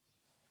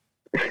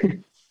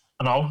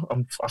 I know,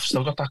 I've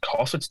still got that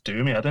cough. It's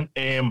doing me, I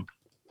didn't.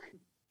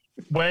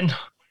 When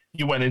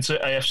you went into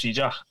AFC,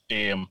 Jack,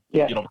 you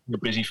know,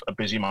 a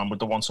busy man with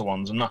the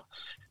 1-to-1s and that.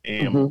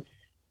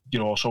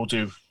 You also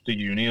do the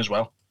uni as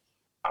well.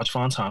 How'd you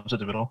find time to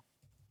do it all?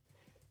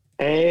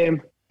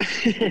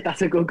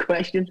 That's a good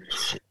question.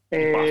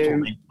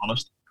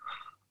 Honest.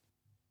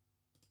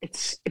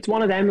 It's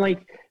one of them,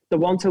 like the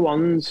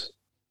 1-to-1s,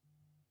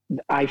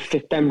 I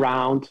fit them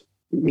round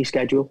my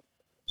schedule.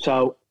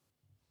 So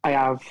I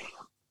have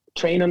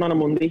training on a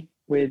Monday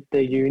with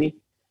the uni,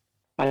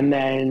 and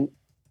then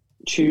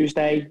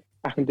Tuesday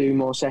I can do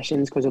more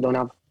sessions because I don't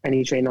have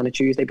any training on a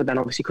Tuesday, but then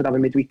obviously could have a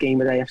midweek game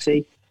with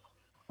AFC.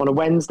 On a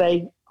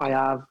Wednesday I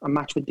have a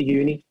match with the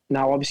uni.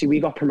 Now obviously we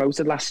got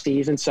promoted last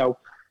season, so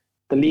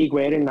the league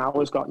we're in now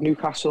has got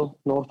Newcastle,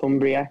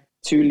 Northumbria,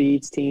 2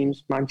 Leeds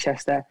teams,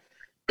 Manchester.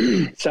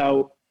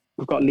 So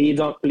we've got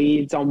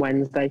Leeds on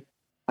Wednesday,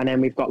 and then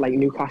we've got like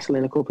Newcastle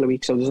in a couple of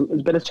weeks. So there's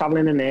a bit of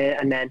travelling in there,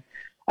 and then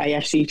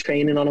AFC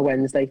training on a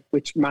Wednesday,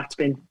 which Matt's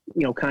been,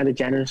 you know, kind of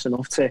generous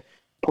enough to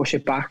push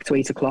it back to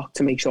 8 o'clock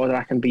to make sure that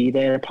I can be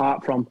there.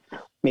 Apart from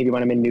maybe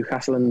when I'm in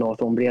Newcastle and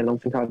Northumbria, I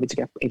don't think I'll be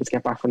able to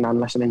get back from that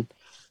unless I'm in, you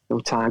know,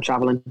 time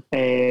travelling.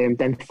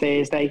 Then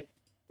Thursday,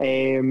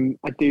 I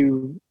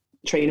do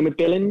training with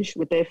Billings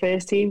with their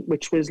first team,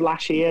 which was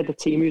last year. The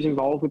team who's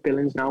involved with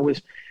Billings now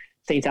was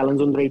St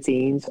Helens under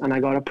 18s, and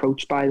I got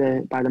approached by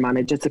the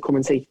manager to come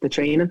and take the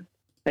training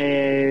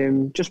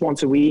just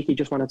once a week. He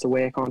just wanted to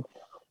work on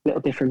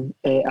little different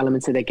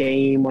elements of the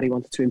game, what he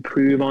wanted to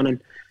improve on,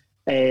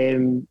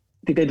 and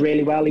they did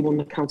really well. He won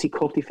the county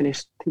cup. He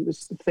finished, I think it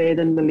was 3rd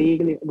in the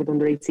league with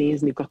under 18s,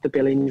 and he got the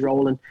Billings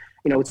role. And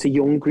you know, it's a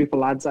young group of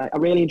lads. I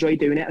really enjoyed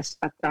doing it.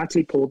 I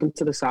actually pulled them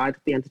to the side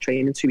at the end of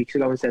training 2 weeks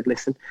ago and said,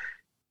 listen,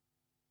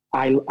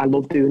 I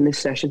love doing this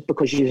session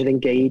because you're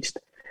engaged.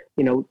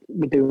 You know,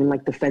 we're doing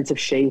like defensive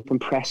shape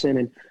and pressing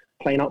and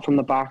playing out from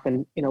the back.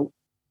 And, you know,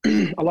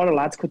 a lot of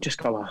lads could just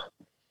go,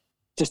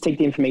 just take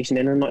the information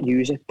in and not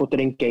use it, but they're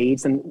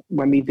engaged. And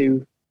when we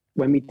do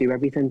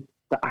everything,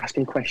 they're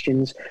asking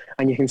questions,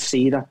 and you can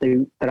see that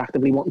they're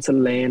actively wanting to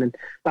learn. And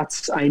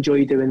I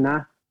enjoy doing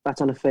that.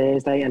 That's on a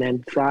Thursday. And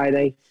then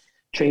Friday,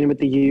 training with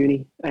the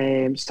uni.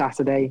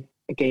 Saturday,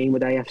 a game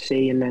with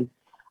AFC. And then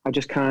I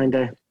just kind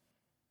of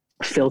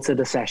filter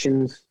the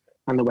sessions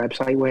and the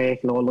website work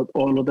and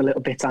all of the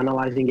little bits,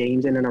 analysing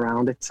games in and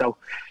around it. So,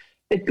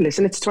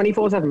 listen, it's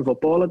 24/7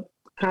 football. I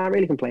can't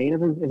really complain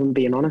if I'm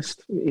being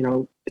honest. You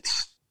know,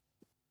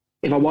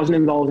 if I wasn't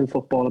involved in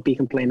football, I'd be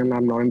complaining that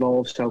I'm not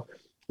involved. So,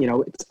 you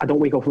know, I don't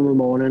wake up in the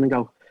morning and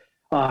go,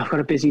 oh, I've got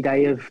a busy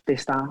day of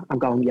this, that. I'm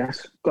going,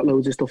 yes, got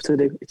loads of stuff to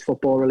do. It's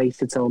football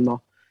related, so I'm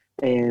not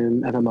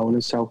ever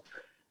moaning. So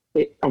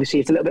obviously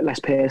it's a little bit less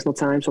personal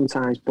time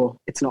sometimes, but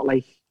it's not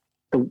like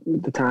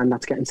the time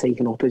that's getting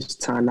taken up is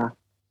time that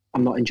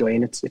I'm not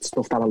enjoying. It's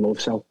stuff that I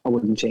love, so I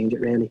wouldn't change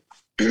it really.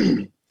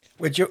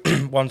 With your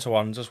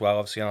one-to-ones as well,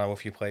 obviously I know a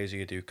few players who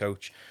you do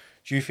coach.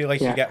 Do you feel like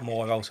you get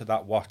more out of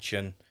that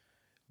watching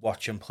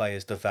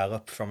players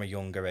develop from a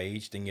younger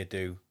age than you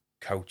do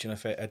coaching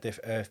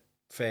a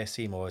first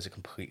team, or is it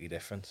completely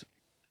different?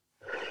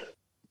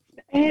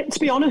 To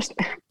be honest,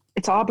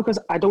 it's hard because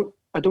I don't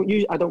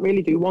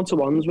really do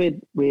one-to-ones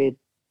with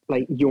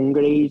like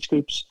younger age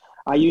groups.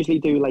 I usually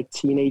do like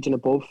teenage and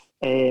above,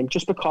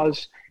 just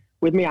because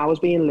with me hours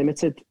being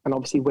limited and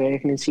obviously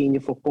working in senior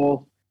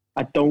football,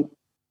 I don't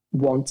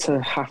want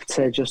to have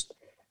to just.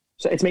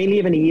 So it's mainly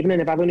of an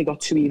evening. If I've only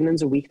got 2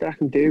 evenings a week that I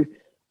can do,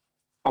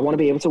 I want to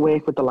be able to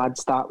work with the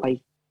lads that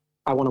like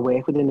I want to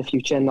work with in the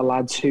future, and the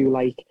lads who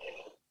like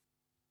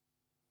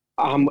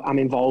I'm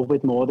involved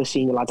with more, the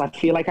senior lads. I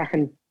feel like I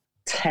can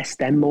test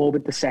them more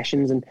with the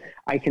sessions, and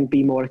I can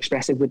be more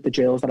expressive with the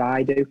drills that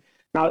I do.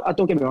 Now,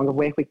 don't get me wrong, I've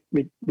worked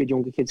with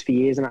younger kids for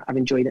years and I've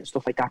enjoyed it and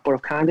stuff like that, but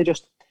I've kind of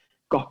just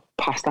got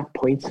past that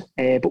point.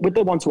 But with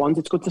the one-to-ones,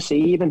 it's good to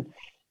see even,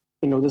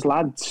 there's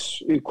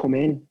lads who come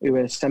in who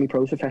are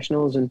semi-pro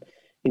professionals, and,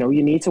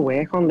 you need to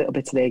work on little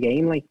bits of their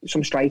game, like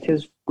some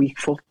strikers, weak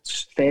foot,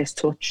 first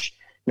touch,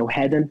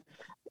 heading,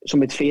 some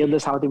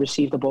midfielders, how they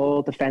receive the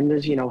ball,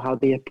 defenders, how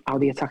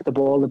they attack the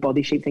ball, the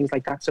body shape, things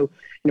like that. So,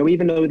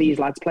 even though these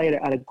lads play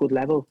at a good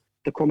level,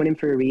 they're coming in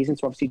for a reason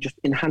to obviously just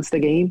enhance the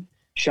game,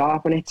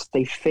 sharpen it,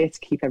 stay fit,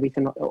 keep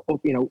everything up,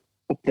 up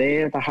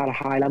there at a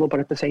high level. But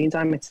at the same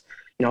time, it's,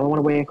 I want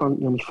to work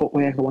on, my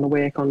footwork. I want to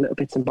work on little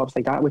bits and bobs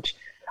like that,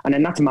 and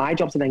then that's my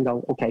job to then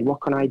go, okay, what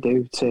can I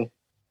do to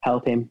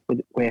help him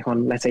with work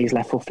on, let's say, his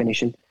left foot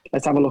finishing.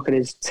 Let's have a look at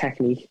his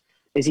technique.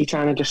 Is he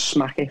trying to just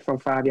smack it from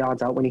 5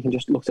 yards out when he can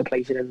just look to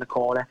place it in the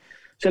corner?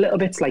 So little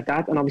bits like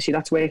that. And obviously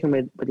that's working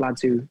with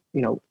lads who,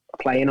 are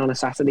playing on a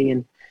Saturday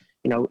and,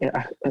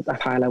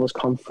 at high levels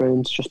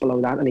conference, just below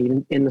that. And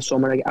even in the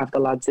summer, I have the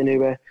lads in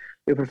who are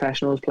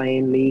professionals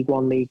playing League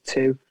 1, League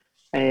 2.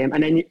 And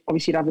then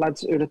obviously you'd have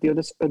lads who are at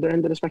the other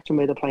end of the spectrum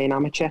where they're playing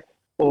amateur,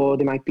 or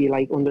they might be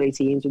like under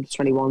 18s with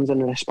the 21s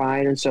and they're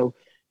aspiring. So,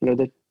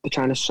 they're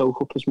trying to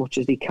soak up as much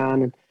as they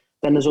can. And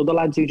then there's other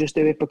lads who just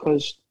do it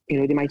because,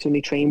 they might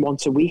only train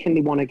once a week and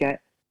they want to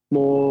get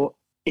more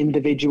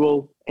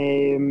individual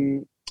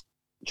training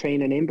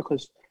in,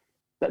 because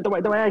the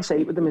way I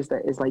say it with them is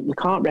like you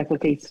can't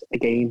replicate a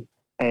game.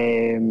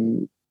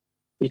 You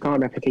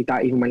can't replicate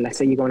that even when, let's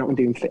say, you're going out and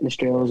doing fitness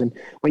drills, and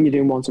when you're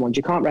doing one-to-ones,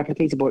 you can't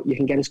replicate it, but you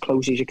can get as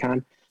close as you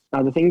can.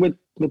 Now, the thing with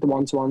the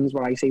one-to-ones,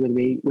 what I say with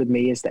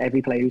me is that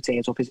every player who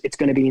turns up, it's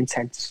going to be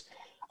intense.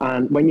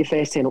 And when you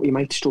first turn up, you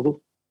might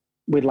struggle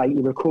with like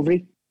your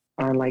recovery,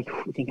 and like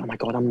you think, oh my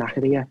God, I'm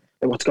knackered here.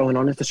 Like, what's going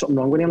on? Is there something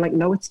wrong with you? I'm like,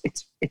 no,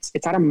 it's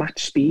at a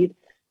match speed.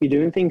 You're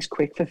doing things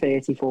quick for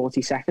 30,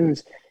 40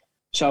 seconds.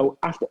 So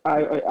after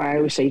I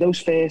always say those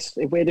first,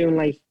 if we're doing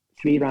like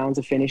 3 rounds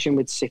of finishing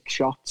with 6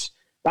 shots,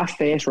 that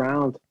first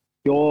round,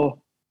 you're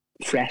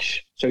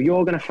fresh. So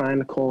you're going to find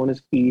the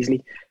corners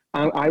easily.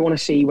 I want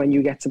to see when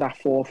you get to that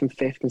 4th and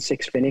 5th and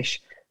 6th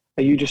finish,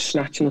 are you just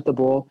snatching at the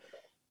ball?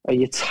 Are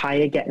you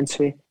tired getting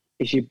to it?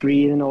 Is you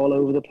breathing all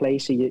over the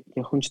place? Are you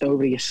hunched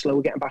over? Are you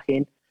slow getting back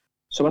in?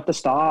 So at the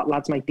start,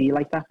 lads might be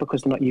like that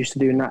because they're not used to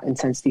doing that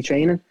intensity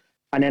training.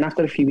 And then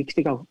after a few weeks,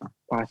 they go,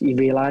 wow, you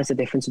realise the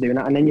difference of doing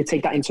that. And then you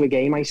take that into a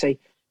game. I say,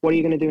 what are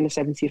you going to do in the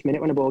 70th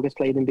minute when the ball gets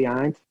played in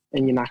behind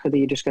and you're knackered? Are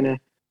you just going to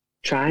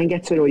try and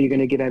get to it, or are you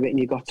going to give everything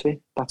you got to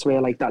it? That's where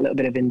like that little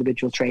bit of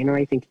individual training,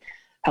 I think,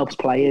 helps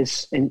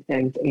players in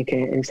trying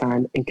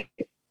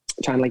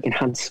to like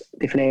enhance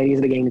different areas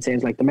of the game in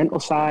terms of like the mental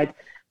side,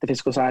 the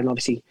physical side, and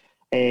obviously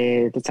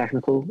the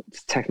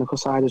technical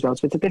side as well.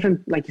 So it's a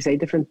different, like you say,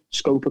 different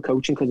scope of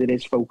coaching because it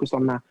is focused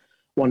on that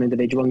one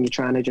individual, and you're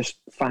trying to just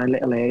find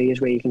little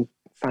areas where you can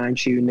fine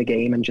tune the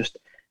game and just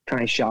try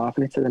and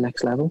sharpen it to the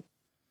next level.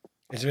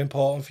 Is it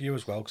important for you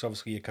as well? Because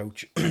obviously you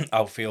coach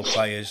outfield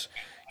players,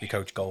 you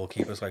coach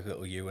goalkeepers like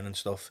little Ewan and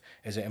stuff.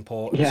 Is it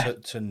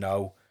important to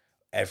know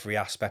every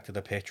aspect of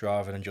the pitch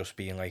rather than just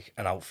being like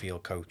an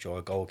outfield coach or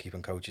a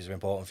goalkeeping coach? Is it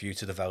important for you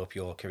to develop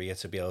your career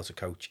to be able to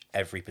coach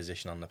every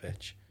position on the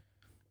pitch?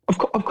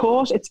 Of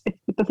course, it's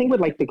the thing with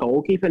like the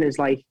goalkeeping is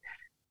like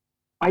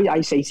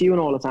I say to you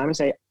all the time, I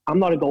say, I'm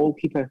not a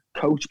goalkeeper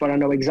coach, but I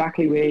know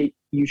exactly where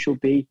you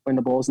should be when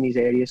the ball's in these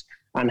areas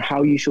and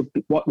how you should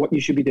be, what you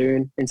should be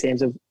doing in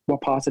terms of what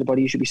parts of the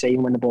body you should be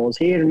saving when the ball's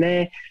here and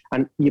there,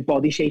 and your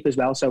body shape as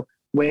well. So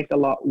work a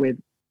lot with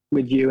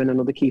you and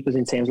other keepers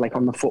in terms like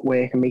on the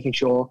footwork and making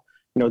sure,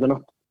 they're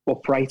not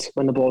upright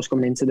when the ball's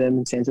coming into them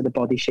in terms of the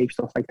body shape,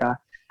 stuff like that.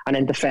 And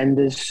then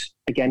defenders,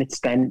 again, it's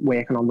then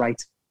working on,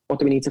 right, what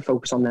do we need to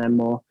focus on them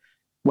more?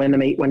 When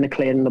they're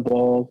clearing the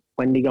ball,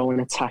 when they go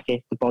and attack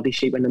it, the body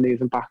shape when they're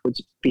moving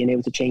backwards, being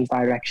able to change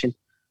direction,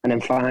 and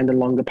then finding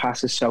longer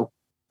passes. So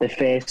the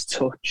first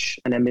touch,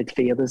 and then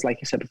midfielders, like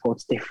I said before,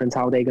 it's different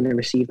how they're going to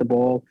receive the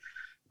ball.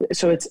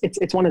 So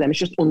it's one of them. It's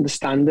just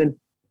understanding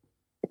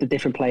the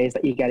different players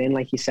that you get in,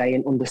 like you say,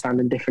 and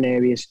understanding different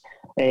areas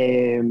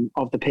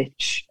of the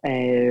pitch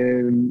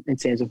in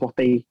terms of what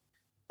they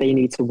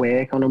need to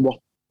work on, and what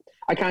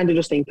I kind of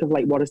just think of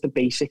like what is the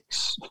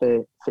basics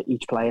for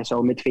each player.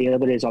 So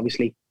midfielder is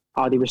obviously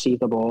how they receive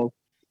the ball,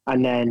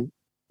 and then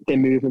their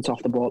movements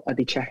off the ball. Are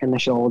they checking the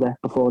shoulder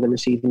before they're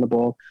receiving the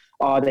ball?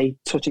 Are they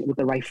touching it with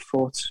the right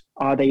foot?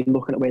 Are they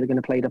looking at where they're going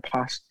to play the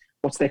pass?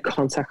 What's their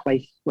contact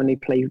like when they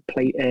play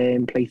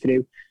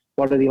through?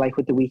 What are they like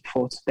with the weak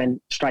foot?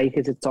 Then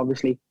strikers, it's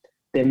obviously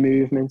their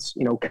movements.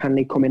 You know, can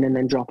they come in and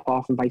then drop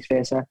off, and vice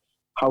versa?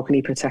 How can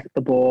he protect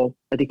the ball?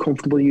 Are they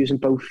comfortable using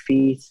both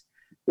feet?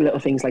 Little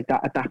things like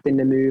that, adapting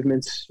the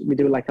movements. We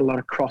do like a lot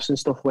of crossing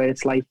stuff where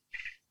it's like,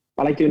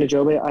 I like doing a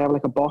job where I have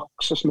like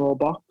a small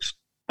box,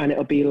 and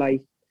it'll be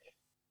like,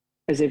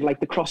 as if like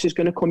the cross is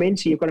going to come in,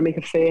 so you've got to make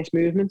a first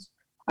movement,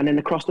 and then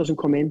the cross doesn't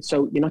come in,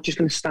 so you're not just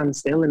going to stand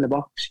still in the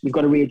box. You've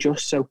got to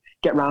readjust, so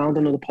get round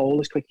another pole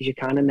as quick as you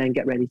can, and then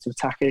get ready to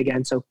attack it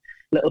again. So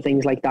little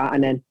things like that.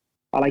 And then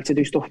I like to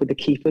do stuff with the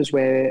keepers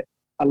where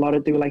a lot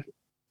of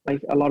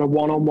a lot of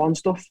one-on-one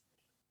stuff,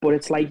 but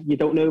it's like you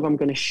don't know if I'm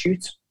going to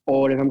shoot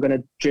or if I'm going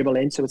to dribble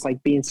in, so it's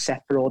like being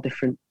set for all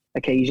different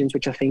occasions,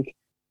 which I think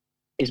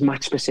is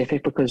match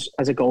specific, because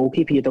as a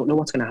goalkeeper you don't know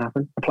what's going to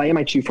happen. A player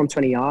might shoot from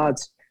 20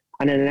 yards,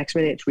 and then the next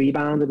minute it's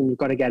rebounded and you've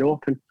got to get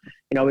up. And,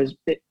 you know,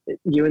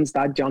 Ewan's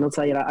dad, John, will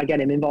tell you that I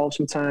get him involved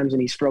sometimes,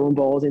 and he's throwing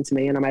balls into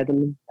me, and I'm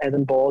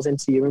heading balls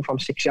into Ewan from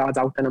 6 yards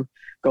out, and I'm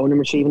going and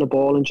receiving the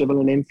ball and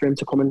dribbling in for him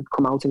to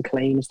come out and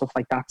claim and stuff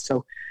like that.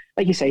 So,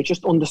 like you say,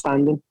 just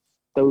understanding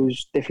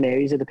those different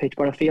areas of the pitch.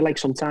 But I feel like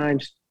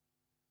sometimes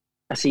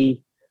I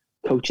see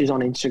coaches on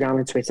Instagram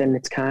and Twitter, and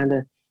it's kind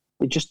of,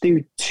 they just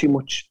do too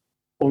much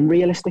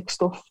unrealistic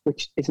stuff,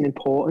 which isn't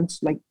important.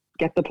 Like,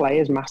 get the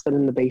players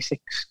mastering the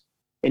basics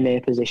in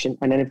their position,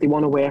 and then if they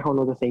want to work on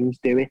other things,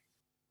 do it.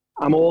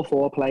 I'm all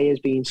for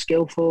players being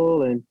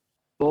skillful and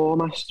ball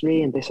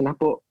mastery and this and that,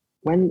 but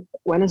when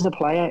is a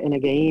player in a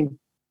game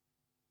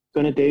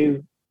going to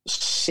do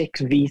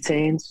 6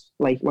 V-turns?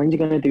 Like, when's he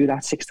going to do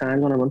that 6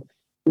 times on a run?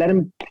 Let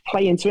him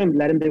play into him,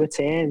 let him do a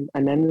turn,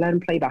 and then let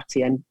him play back to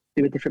you and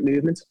do a different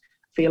movement.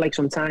 I feel like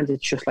sometimes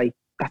it's just like,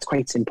 that's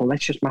quite simple.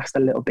 Let's just master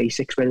little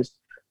basics, whereas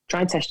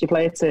try and test your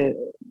player to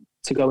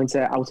go out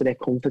of their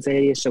comfort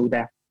area, so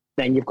that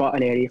then you've got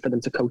an area for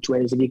them to coach.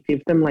 Whereas if you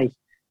give them like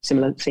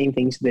same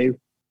things to do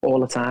all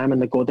the time,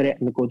 and they're good at it,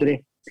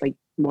 it's like,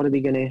 what are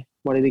they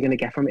gonna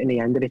get from it in the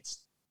end? If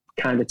it's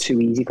kind of too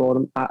easy for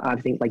them, I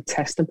think, like,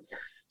 testing.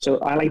 So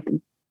I like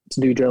to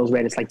do drills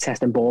where it's like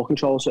testing ball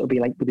control. So it'll be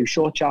like, we'll do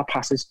short, sharp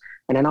passes,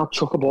 and then I'll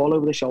chuck a ball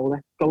over the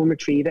shoulder, go and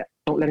retrieve it,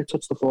 don't let it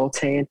touch the floor,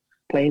 turn,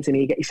 play into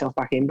me, get yourself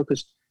back in,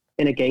 because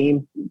in a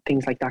game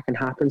things like that can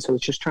happen. So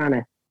it's just trying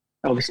to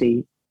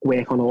obviously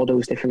work on all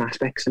those different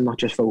aspects and not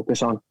just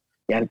focus on,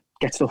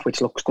 get stuff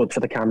which looks good for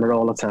the camera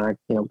all the time.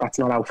 You know, that's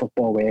not how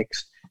football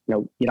works. You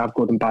know, you have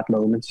good and bad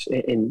moments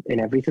in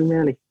everything,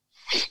 really.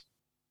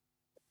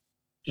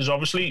 There's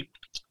obviously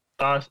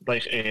that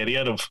like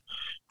area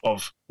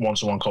of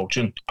one-to-one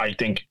coaching, I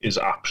think, is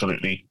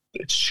absolutely,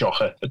 it's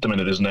shocker at the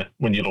minute, isn't it?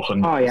 When you look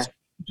and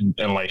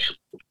like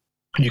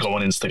you go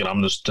on Instagram,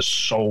 there's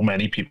so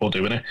many people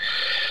doing it.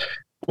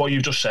 What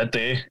you've just said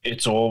there,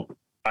 it's all,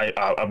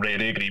 I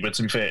really agree with.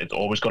 To be fair, it's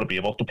always got to be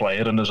about the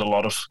player, and there's a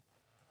lot of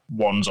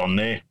ones on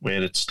there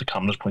where it's the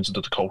camera's pointed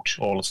at the coach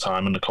all the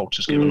time, and the coach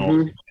is giving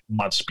all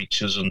mad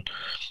speeches, and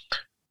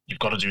you've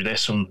got to do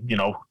this, and, you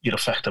know, you're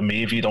affecting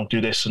me if you don't do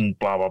this, and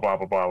blah blah blah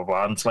blah blah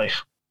blah. And it's like,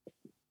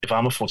 if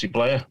I'm a footy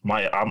player,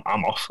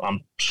 I'm off.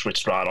 I'm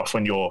switched right off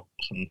when you're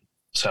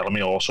telling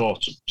me all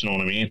sorts. Do you know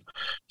what I mean?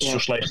 It's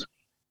just like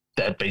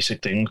dead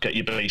basic things. Get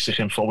your basic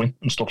info in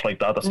and stuff like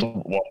that. That's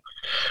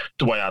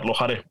the way I'd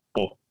look at it.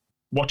 But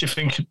what do you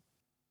think?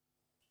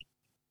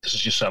 This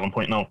is your selling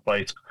point now,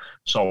 right?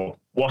 So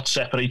what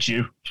separates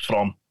you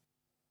from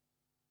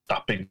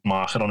that big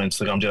market on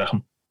Instagram, do you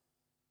reckon?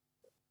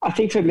 I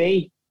think for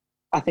me,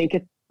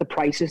 the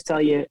prices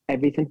tell you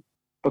everything,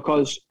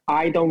 because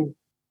I don't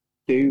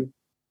do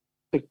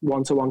the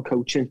one-to-one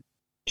coaching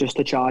just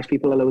to charge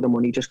people a load of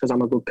money just because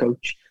I'm a good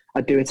coach.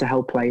 I do it to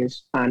help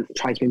players and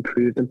try to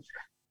improve them.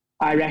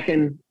 I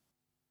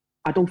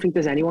don't think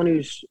there's anyone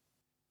who's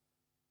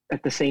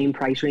at the same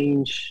price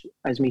range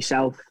as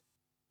myself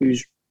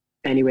who's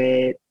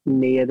anywhere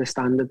near the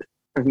standard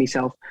of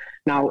myself.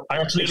 Now, I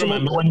actually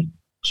remember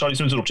sorry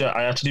to interrupt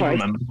you,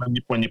 remember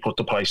when you put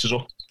the prices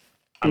up,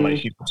 and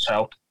like, you could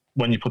tell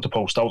when you put the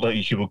post out that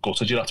you were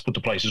gutted you had to put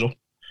the prices up.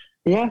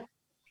 Yeah.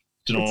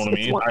 Do you know what I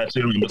mean? I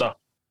actually remember that.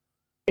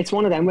 It's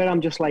one of them where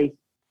I'm just like,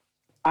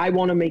 I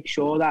want to make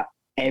sure that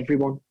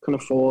everyone can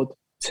afford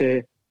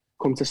to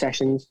come to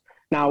sessions.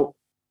 Now,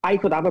 I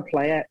could have a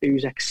player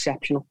who's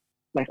exceptional,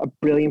 like a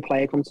brilliant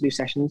player come to do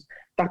sessions.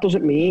 That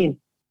doesn't mean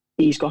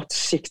he's got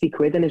 60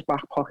 quid in his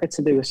back pocket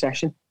to do a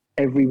session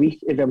every week.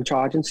 If I'm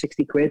charging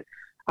 60 quid,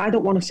 I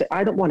don't want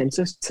him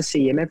to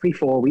see him every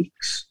 4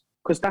 weeks,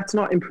 because that's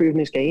not improving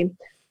his game.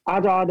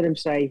 I'd rather him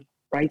say,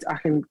 right, I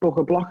can book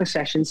a block of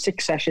sessions,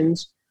 6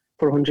 sessions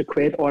for 100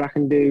 quid, or I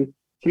can do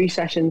 3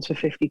 sessions for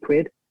 50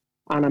 quid,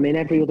 and I'm in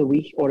every other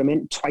week, or I'm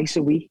in twice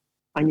a week,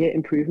 and you're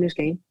improving his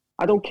game.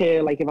 I don't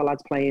care like if a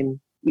lad's playing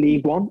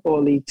League One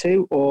or League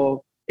Two,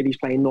 or if he's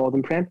playing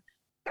Northern Prem.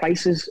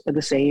 Prices are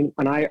the same,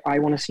 and I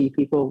want to see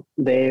people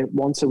there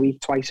once a week,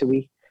 twice a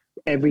week,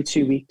 every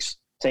 2 weeks,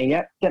 saying,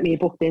 yeah, get me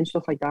booked in,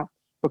 stuff like that.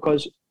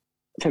 Because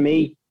for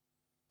me,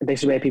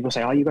 this is where people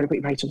say, oh, you've got to put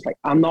your price up. It's like,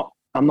 I'm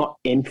not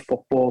in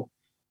football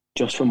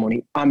just for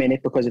money. I'm in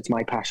it because it's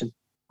my passion.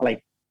 I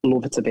like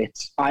love it to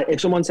bits.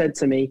 If someone said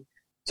to me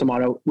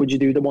tomorrow, would you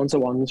do the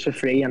one-to-ones for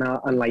free,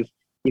 and like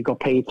you got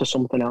paid for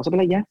something else, I'd be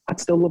like, yeah,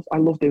 I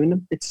love doing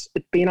them. It's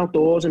being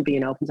outdoors and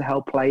being able to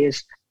help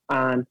players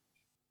and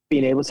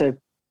being able to,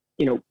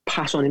 you know,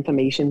 pass on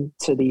information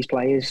to these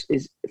players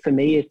is, for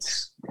me,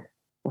 it's,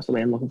 what's the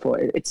way I'm looking for?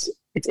 It's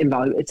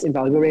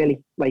invaluable,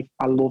 really. Like,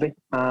 I love it.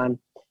 And,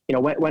 you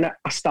know, when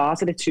I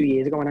started it 2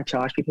 years ago, when I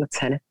charged people a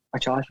tenner, I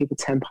charged people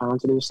 £10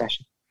 to do a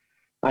session.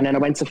 And then I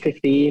went to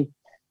 15,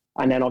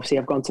 and then obviously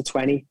I've gone to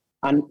 20.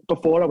 And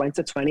before I went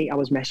to 20, I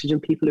was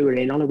messaging people who were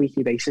in on a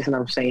weekly basis, and I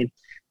was saying,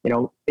 you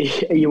know,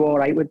 are you all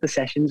right with the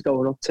sessions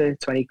going up to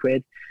 20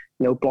 quid?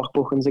 You know, block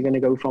bookings are going to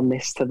go from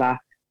this to that.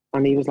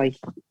 And he was like,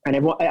 and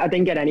everyone, I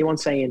didn't get anyone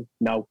saying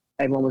no.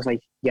 Everyone was like,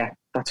 yeah,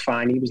 that's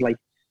fine. He was like,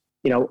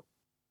 you know,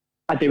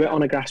 I do it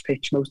on a grass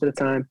pitch most of the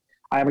time.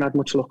 I haven't had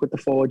much luck with the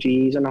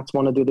 4Gs, and that's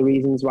one of the other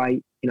reasons why,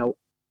 you know,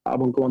 I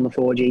won't go on the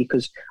 4G,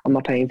 because I'm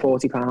not paying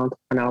 £40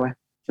 an hour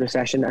for a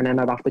session, and then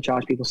I'd have to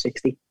charge people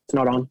 60. It's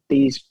not on.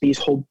 These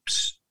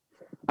hubs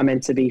are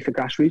meant to be for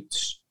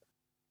grassroots.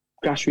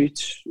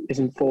 Grassroots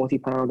isn't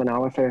 £40 an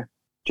hour for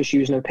just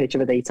using a pitch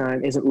of a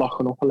daytime, isn't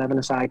locking up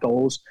 11-a-side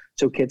goals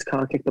so kids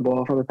can't kick the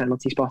ball from a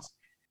penalty spot,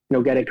 you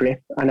know, get a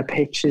grip. And a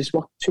pitch is,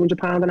 what,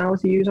 £200 an hour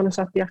to use on a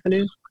Saturday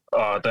afternoon?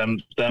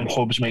 Them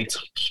hubs, mate.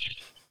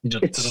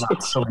 It's an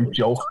absolute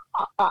joke.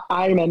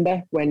 I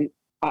remember when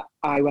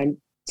I went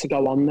to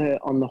go on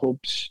the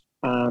hubs,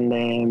 and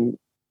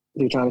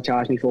they were trying to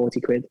charge me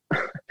 40 quid.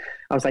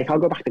 I was like, I'll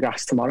go back to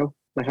grass tomorrow.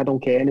 Like, I don't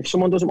care. And if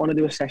someone doesn't want to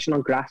do a session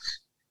on grass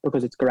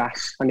because it's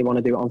grass and they want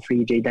to do it on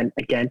 3G, then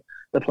again,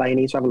 the player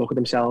needs to have a look at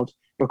themselves.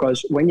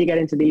 Because when you get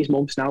into these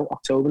months now,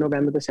 October,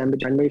 November, December,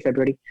 January,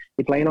 February,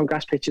 you're playing on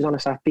grass pitches on a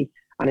Saturday,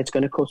 and it's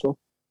going to cut up.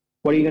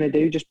 What are you going to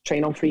do? Just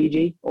train on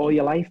 3G all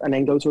your life and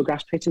then go to a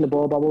grass pitch and the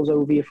ball bobbles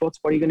over your foot?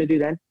 What are you going to do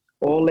then?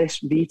 All this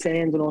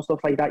V-turns and all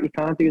stuff like that, you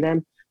can't do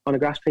them on a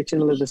grass pitch in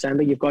the middle of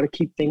December. You've got to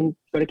keep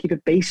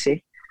it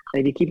basic.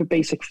 And if you keep it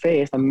basic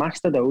first and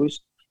master those,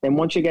 then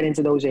once you get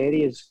into those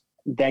areas,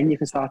 then you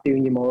can start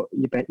doing your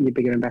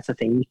bigger and better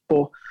things.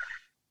 But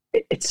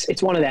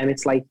it's one of them.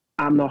 It's like,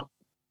 I'm not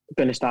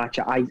going to start.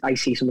 I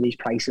see some of these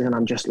prices and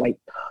I'm just like,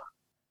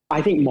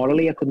 I think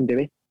morally I couldn't do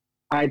it.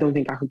 I don't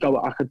think I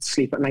could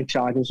sleep at night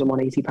charging someone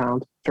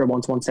 £80 for a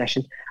one-to-one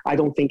session. I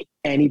don't think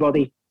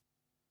anybody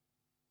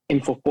in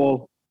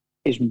football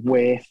is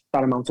worth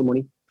that amount of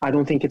money. I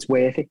don't think it's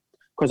worth it,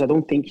 because I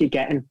don't think you're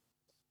getting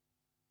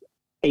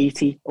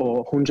 80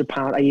 or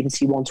 £100. I even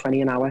see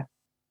 120 an hour.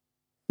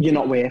 You're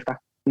not worth that.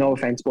 No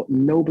offence, but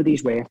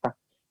nobody's worth that.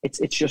 It's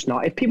just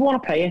not. If people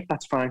want to pay it,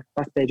 that's fine.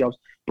 That's their jobs.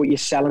 But you're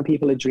selling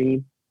people a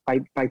dream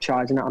by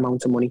charging that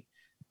amount of money,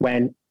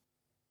 when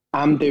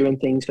I'm doing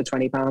things for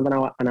 £20 an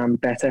hour and I'm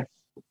better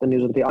than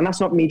those other people. And that's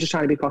not me just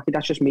trying to be cocky.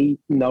 That's just me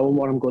knowing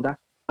what I'm good at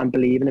and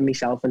believing in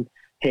myself and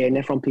hearing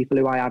it from people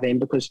who I have in.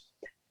 Because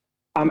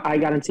I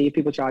guarantee if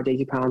people charge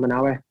 £80 an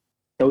hour,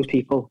 those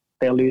people,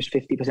 they'll lose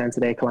 50%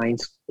 of their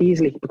clients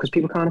easily, because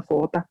people can't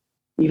afford that.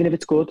 Even if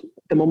it's good,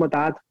 the mum or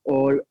dad,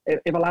 or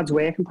if a lad's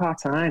working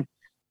part-time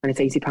and it's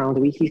 £80 a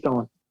week, he's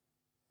going,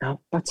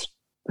 no, that's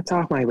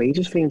half my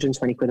wages,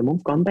 320 quid a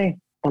month gone there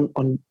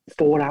on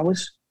 4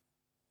 hours.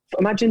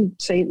 Imagine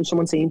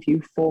someone saying to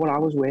you, 4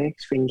 hours work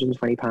is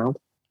 £320.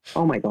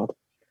 Oh my God.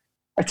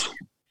 It's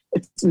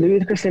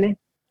ludicrous, isn't it?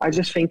 I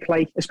just think,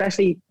 like,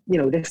 especially, you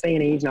know, this day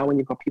and age now, when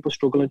you've got people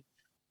struggling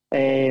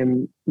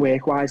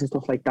work-wise and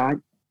stuff like that,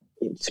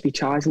 to be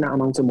charging that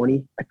amount of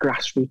money for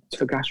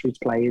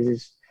grassroots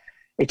players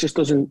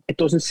it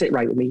doesn't sit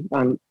right with me.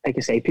 And like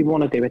I say, if people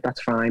want to do it,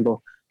 that's fine, but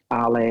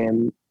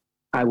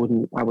I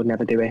would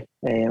never do it,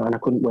 and I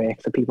couldn't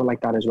work for people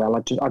like that as well.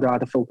 I'd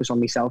rather focus on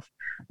myself,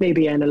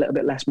 maybe earn a little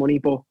bit less money,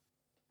 but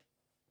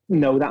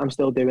know that I'm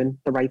still doing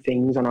the right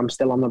things and I'm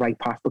still on the right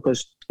path.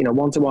 Because, you know,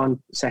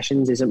 one-to-one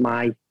sessions isn't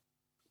my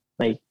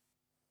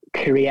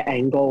career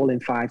end goal in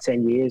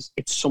 5-10 years.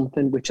 It's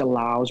something which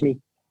allows me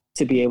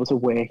to be able to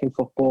work in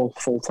football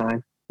full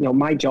time. You know,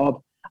 my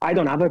job, I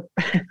don't have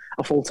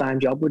a full-time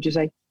job, would you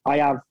say? I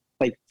have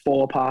like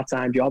 4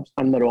 part-time jobs,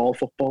 and they're all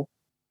football.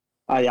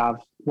 I have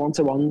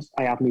one-to-ones,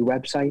 I have my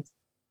website,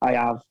 I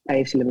have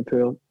AFC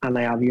Liverpool, and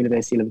I have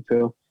University of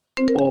Liverpool,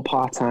 all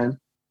part-time,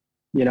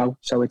 you know.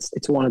 So it's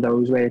one of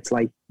those where it's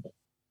like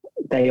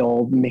they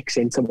all mix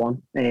into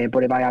one.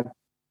 But if I had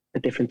a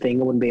different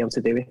thing, I wouldn't be able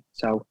to do it.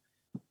 So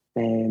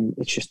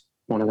it's just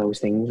one of those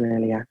things,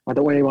 really. Yeah, I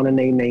don't really want to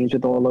name names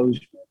with all those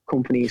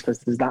companies because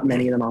there's that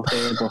many of them out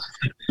there. But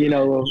you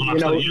know,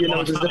 there's a few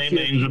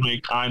names with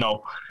me. I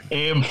know.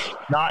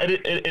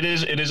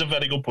 It is a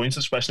very good point,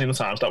 especially in the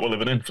times that we're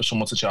living in. For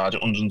someone to charge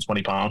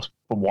 £120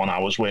 for 1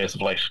 hour's worth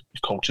of like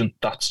coaching,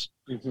 that's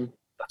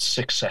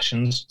 6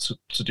 sessions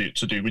to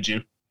do with you.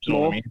 Do you know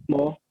what I mean?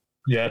 More.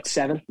 Yeah,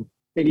 7.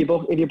 If you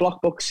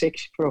book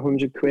 6 for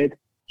 £100,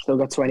 still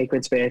got 20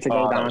 quid spare to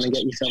go down and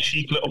get yourself.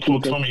 Cheap little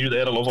plug from you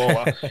there. I love all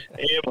that.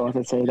 Thought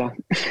I'd say that.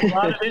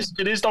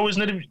 It is though,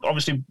 isn't it?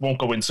 Obviously, won't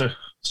go into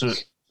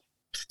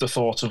the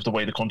thoughts of the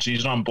way the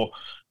country's run, but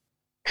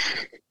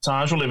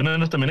times we're living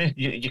in at the minute,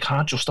 you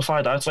can't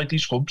justify that. It's like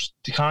these clubs,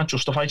 you can't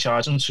justify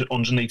charging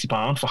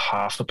 £180 for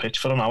half the pitch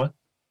for an hour.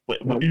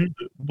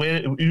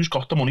 Who's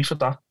got the money for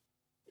that?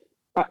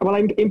 Well,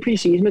 I'm in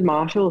pre-season with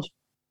Marshalls.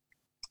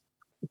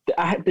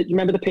 You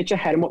remember the pitch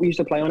ahead and what we used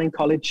to play on in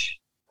college?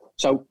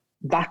 So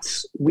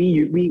that's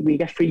we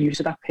get free use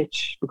of that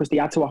pitch because they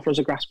had to offer us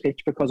a grass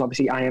pitch because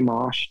obviously Iron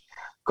Marsh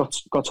got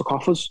took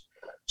off us.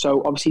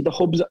 So obviously the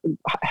hubs,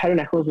 Heron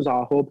Eccles was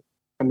our hub,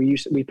 and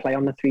we play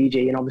on the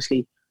 3G, and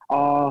obviously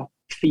our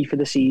fee for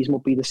the season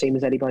would be the same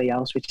as anybody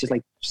else, which is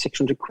like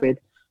 600 quid.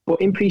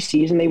 But in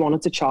pre-season they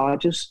wanted to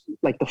charge us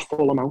like the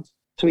full amount.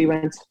 So we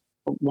went,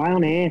 why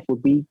on earth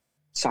would we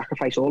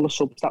sacrifice all the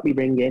subs that we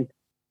bring in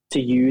to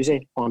use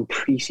it on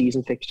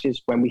pre-season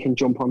fixtures when we can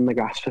jump on the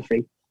grass for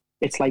free?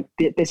 It's like,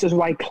 this is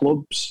why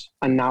clubs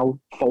are now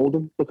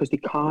folding, because they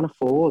can't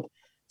afford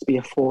to be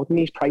affording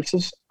these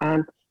prices.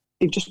 And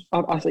they've just,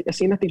 I've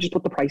seen that they just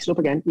put the prices up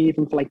again,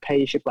 even for like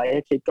pay as you play.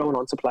 A kid going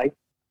on to play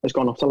has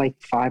gone up to like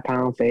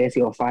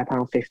 £5.30 or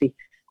 £5.50.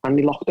 And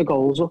they lock the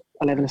goals up,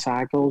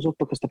 11-a-side goals up,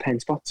 because the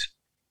pen spots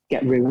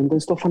get ruined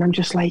and stuff. And I'm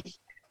just like,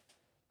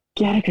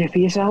 get a grip of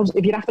yourselves.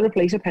 If you'd have to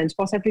replace a pen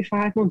spot every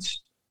 5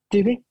 months,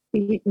 do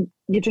it.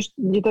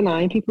 You're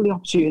denying people the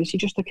opportunity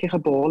just to kick a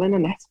ball in a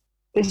net.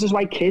 This is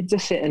why kids are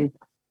sitting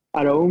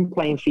at home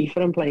playing FIFA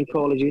and playing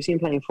Call of Duty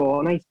and playing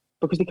Fortnite,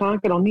 because they can't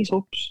get on these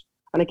hubs.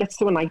 And it gets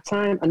to a night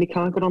time and they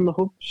can't get on the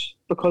hubs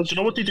because do you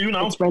know what they do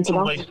now? It's rented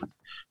out.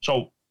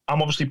 So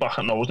I'm obviously back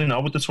at Knowsley now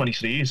with the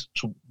 23s.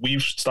 So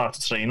we've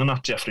started training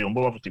at Jeffrey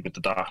Humble, obviously, with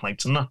the Dark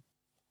Knights and that.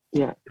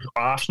 Yeah. If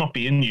half's not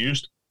being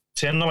used,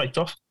 turn the lights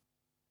off.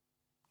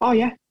 Oh,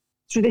 yeah.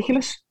 It's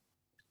ridiculous.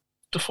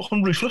 They're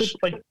fucking ruthless.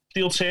 Like,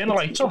 they'll turn the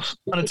lights off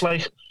and it's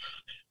like,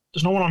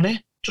 there's no one on there.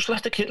 Just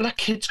let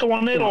kids go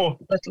on there, or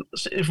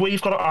if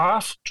we've got a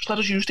half, just let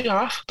us use the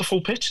half, the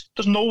full pitch.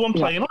 There's no one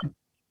playing on.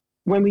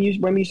 When we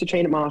used to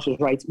train at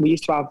Marshalls, right? We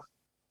used to have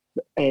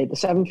the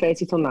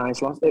 7:30 till 9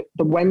 slots.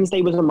 The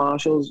Wednesday was a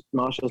Marshalls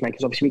night,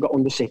 because obviously we got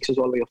under 6s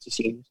all the way up to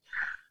seniors.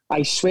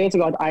 I swear to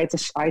God, I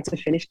had to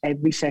finish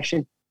every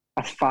session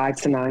at 5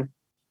 to 9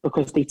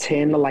 because they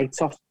turn the lights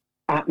off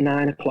at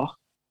 9 o'clock.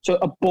 So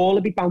a ball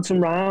would be bouncing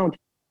around,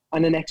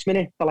 and the next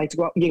minute the lights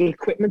go out. Your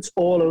equipment's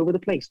all over the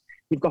place.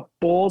 You've got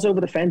balls over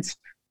the fence.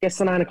 Gets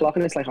to 9 o'clock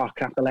and it's like, oh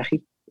crap, the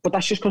lecky. But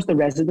that's just because the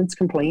residents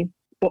complain.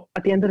 But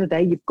at the end of the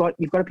day, you've got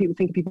to people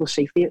think of people's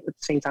safety at the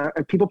same time,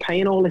 and people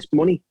paying all this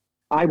money.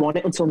 I want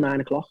it until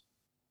 9 o'clock.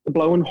 The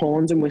blowing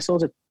horns and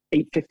whistles at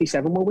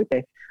 8:57. Well, we're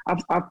there.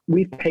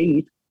 We've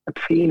paid a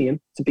premium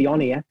to be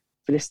on here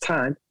for this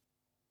time.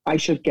 I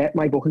should get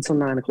my book until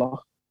 9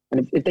 o'clock.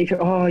 And if they feel,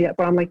 oh yeah,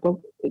 but I'm like,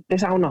 well,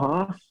 this hour and a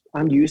half,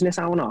 I'm using this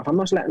hour and a half. I'm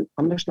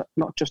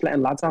not just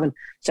letting lads having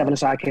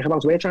 7-a-side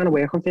kickabouts. We're trying to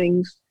work on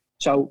things.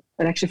 So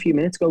an extra few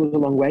minutes goes a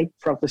long way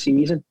throughout the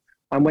season.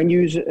 And when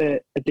you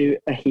do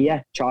a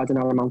here charging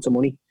our amount of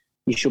money,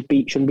 you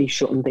shouldn't be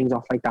shutting things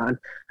off like that. And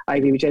I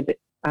agree with you.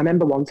 I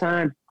remember one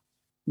time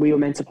we were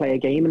meant to play a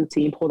game and the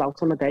team pulled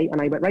out on the day,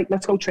 and I went, right,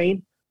 let's go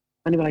train.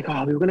 And they were like,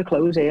 oh, we were going to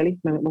close early.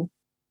 And I went,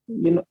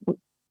 no,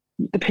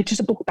 the pitches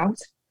are booked out.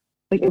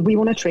 Like, if we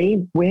want to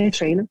train, we're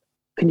training.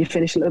 Can you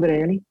finish a little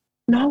bit early?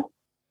 No,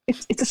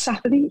 it's a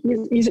Saturday.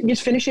 You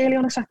finish early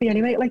on a Saturday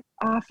anyway, like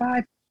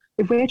 5:30.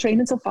 If we're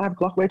training till 5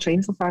 o'clock, we're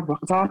training till 5 o'clock.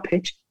 It's our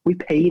pitch. We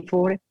paid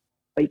for it.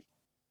 Like,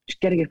 just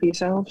get it for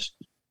yourselves.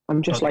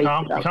 I'm just I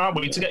can't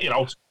wait to get you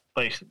out.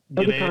 Like,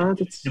 you're there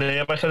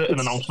like an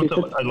announcement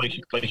that,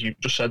 like you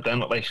just said then,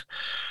 like,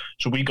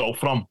 so we've got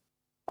a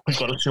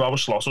 2-hour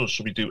slot, so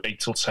we do 8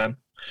 till 10.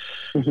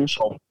 Mm-hmm.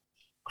 So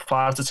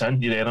 5 to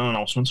 10, you're there an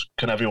announcement.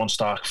 Can everyone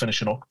start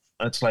finishing up?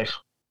 And it's like,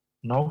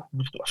 no,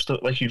 I've still,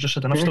 like you just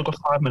said, then I've still got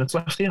 5 minutes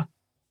left here.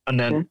 And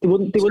then they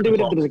wouldn't do it if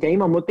there was a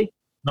game on, would they?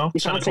 No,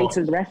 you can't say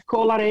to the ref,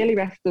 call that early,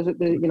 ref.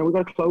 We've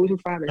got to close in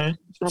 5 minutes.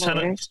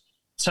 Yeah.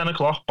 10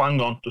 o'clock,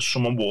 bang on. There's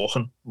someone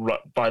walking right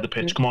by the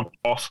pitch. Come on,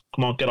 off.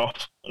 Come on, get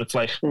off. And it's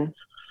like,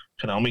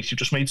 mate, you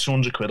just made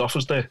 200 quid off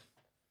us there.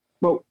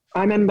 Well,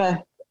 I remember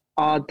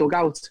our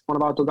dugout, one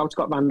of our dugouts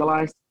got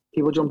vandalised.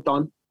 People jumped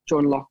on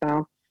during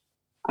lockdown,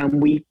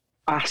 and we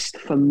asked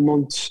for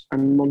months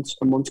and months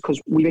and months because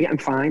we were getting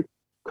fined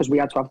because we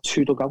had to have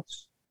 2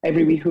 dugouts.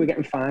 Every week we were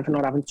getting fined for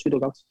not having 2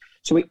 dugouts.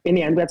 So in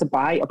the end, we had to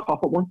buy a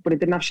pop-up one, but it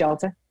didn't have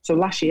shelter. So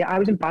last year, I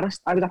was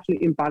embarrassed. I was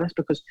absolutely embarrassed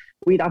because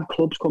we'd have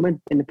clubs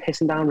coming in the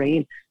pissing down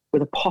rain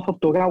with a pop-up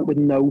dugout with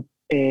no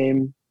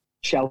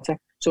shelter.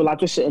 So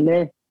lads were sitting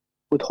there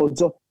with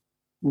hoods up,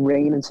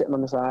 rain and sitting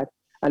on the side.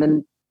 And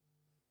then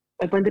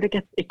when did it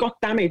get? It got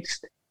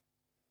damaged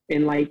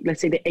in like,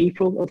 let's say, the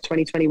April of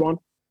 2021.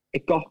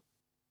 It got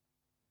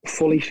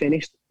fully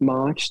finished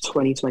March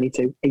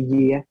 2022. A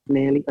year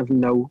nearly of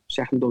no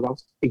second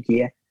dugout. A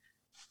year.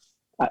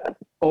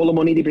 All the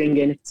money they bring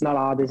in, it's not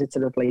hard, is it, to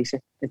replace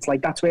it? It's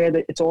like, that's where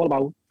it's all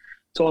about.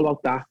 It's all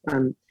about that.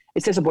 And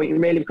it's disappointing,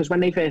 really, because when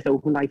they first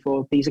opened, I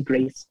thought these are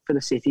great for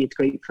the city. It's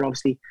great for,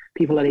 obviously,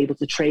 people are able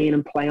to train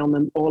and play on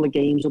them. All the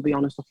games will be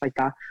on and stuff like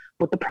that.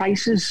 But the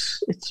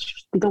prices,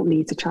 they don't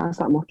need to charge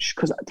that much,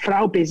 because for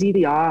how busy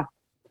they are,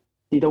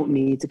 they don't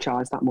need to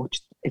charge that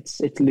much.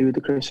 It's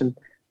ludicrous, and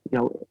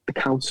the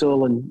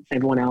council and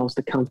everyone else,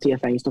 the county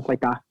FA and stuff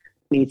like that,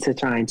 need to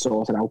try and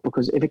sort it out,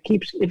 because if it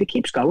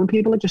keeps going,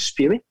 people are just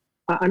spewing.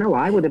 I know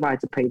I would if I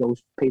had to pay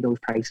those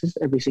prices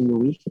every single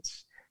week.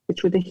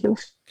 It's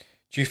ridiculous.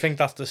 Do you think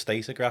that's the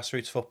state of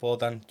grassroots football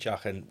then,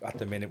 Jack? And at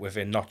the minute,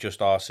 within not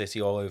just our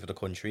city, all over the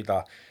country,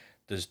 that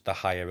there's the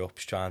higher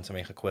ups trying to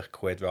make a quick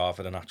quid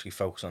rather than actually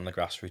focus on the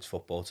grassroots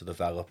football to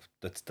develop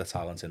the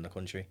talent in the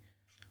country?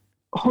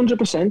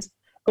 100%.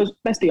 Because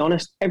let's be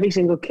honest, every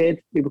single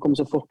kid who becomes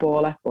a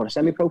footballer or a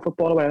semi-pro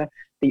footballer, whatever,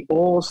 they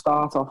all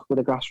start off with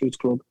a grassroots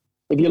club.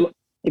 If you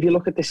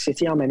look at the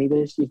city, how many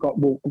there is? You've got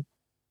Woking,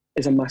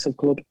 is a massive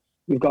club.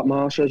 You've got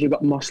Marshalls, you've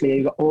got Mossley,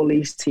 you've got all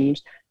these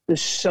teams.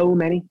 There's so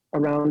many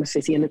around the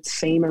city, and it's the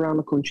same around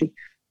the country,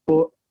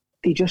 but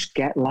they just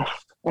get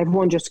left.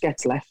 Everyone just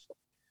gets left.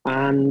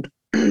 And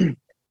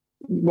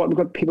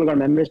what people got to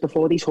remember is,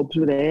 before these hubs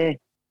were there,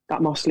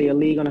 that Mossley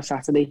League on a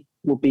Saturday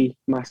would be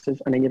massive,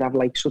 and then you'd have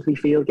like Suttley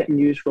Field getting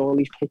used for all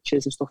these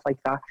pitches and stuff like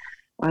that.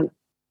 And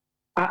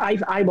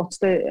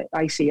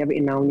I see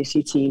everything now, and you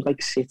see teams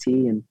like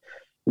City and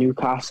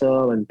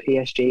Newcastle and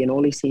PSG and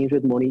all these teams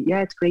with money.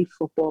 Yeah, it's great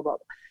football,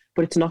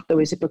 but it's not though,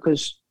 is it?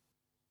 Because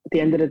at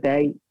the end of the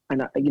day,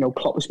 and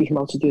Klopp was speaking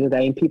about it the other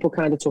day, and people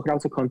kind of took it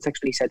out of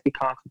context when he said we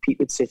can't compete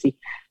with City.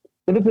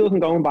 Liverpool can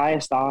go and buy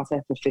a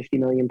starter for £50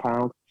 million,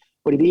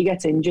 but if he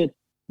gets injured,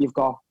 you've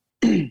got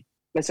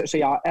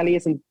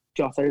Elliott and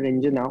Jota are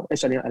injured now.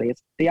 Sorry, not Elliott.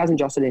 Diaz and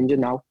Jota are injured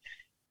now.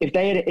 If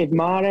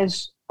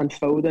Mahrez and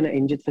Foden are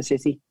injured for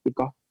City, you've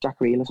got Jack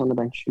Grealish on the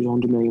bench, who's a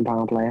 £100 million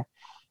player.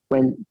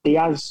 When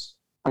Diaz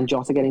and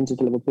Jota get injured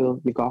for Liverpool,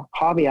 you've got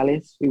Harvey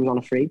Elliott, who was on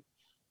a free,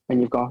 and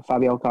you've got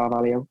Fabio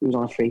Carvalho, who's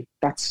on a free.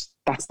 That's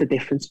the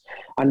difference.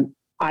 And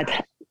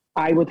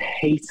I would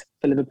hate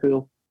for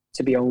Liverpool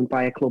to be owned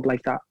by a club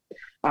like that.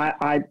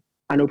 I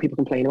know people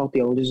complain about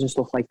the owners and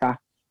stuff like that,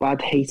 but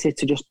I'd hate it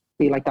to just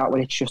be like that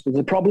when it's just, there's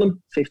a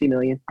problem, 50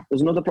 million.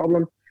 There's another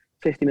problem,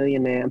 50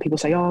 million there. And people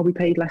say, oh, we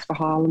paid less for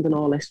Haaland and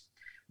all this.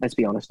 Let's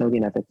be honest, no, they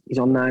never. He's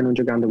on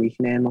 900 grand a week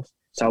in there.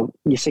 So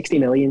your 60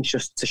 million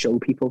just to show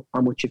people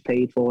how much you've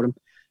paid for him.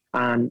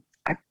 And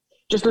I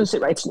just don't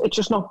sit right. It's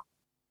just not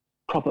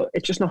proper.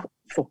 It's just not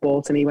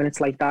football to me when it's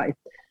like that.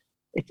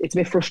 It's a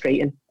bit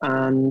frustrating.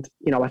 And,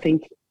 I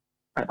think,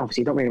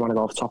 obviously, you don't really want to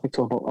go off topic,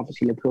 talk about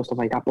obviously Liverpool, stuff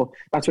like that, but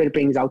that's where it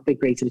brings out the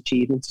greater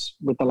achievements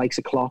with the likes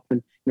of Klopp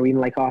and even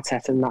like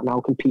Arteta and that, now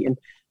competing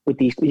with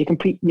these. You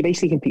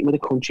basically compete with a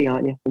country,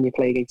 aren't you, when you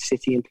play against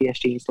City and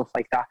PSG and stuff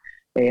like that.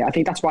 I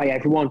think that's why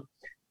everyone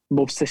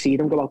loves to see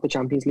them go out the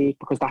Champions League,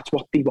 because that's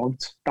what they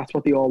want. That's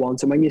what they all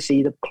want. And when you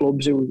see the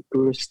clubs who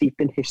are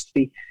steeped in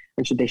history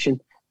and tradition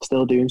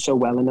still doing so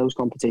well in those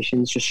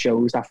competitions, just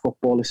shows that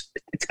football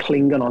it's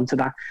clinging on to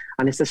that.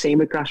 And it's the same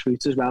with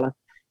grassroots as well.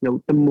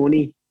 The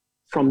money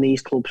from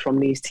these clubs, from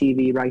these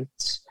TV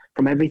rights,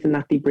 from everything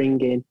that they bring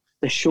in,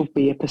 there should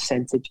be a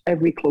percentage.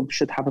 Every club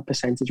should have a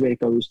percentage where it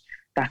goes.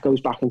 That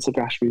goes back into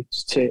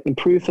grassroots to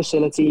improve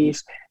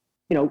facilities.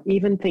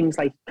 Even things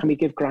like, can we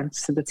give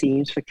grants to the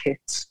teams for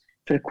kits,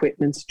 for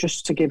equipment,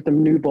 just to give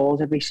them new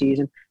balls every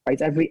season,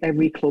 right?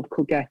 Every club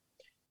could get,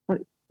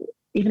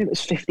 even if it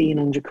was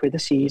 1,500 quid a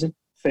season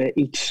for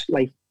each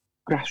like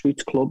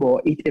grassroots club,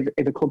 or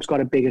if a club's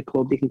got a bigger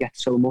club, they can get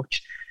so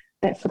much.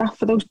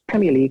 For those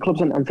Premier League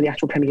clubs and for the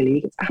actual Premier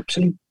League, it's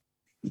absolute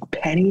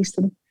pennies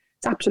to them.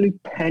 It's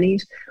absolute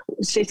pennies.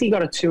 City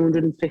got a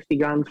 250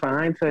 grand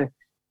fine for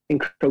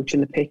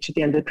encroaching the pitch at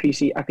the end of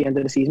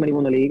the season when he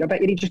won the league. I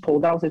bet he just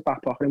pulled out his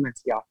back pocket and went,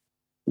 yeah,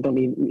 I don't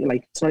need,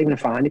 it's not even a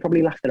fine. He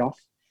probably left it off.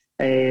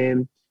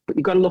 But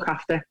you've got to look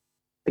after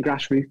the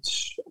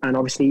grassroots, and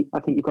obviously I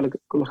think you've got to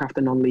look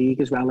after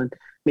non-league as well, and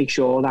make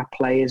sure that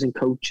players and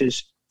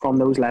coaches from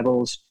those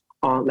levels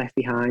aren't left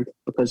behind,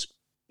 because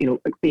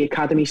the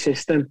academy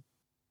system,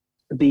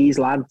 these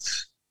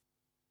lads,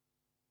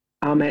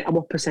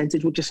 what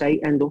percentage would you say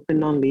end up in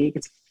non-league?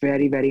 It's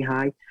very, very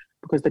high,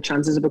 because the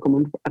chances of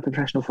becoming a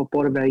professional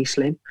footballer are very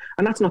slim.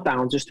 And that's not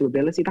down just to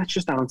ability, that's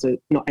just down to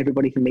not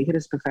everybody can make it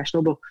as a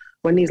professional. But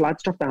when these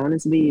lads drop down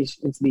into these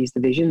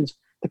divisions,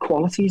 the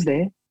quality is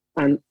there.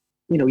 And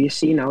you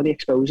see now the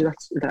exposure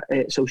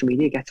that social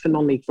media gets for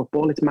non-league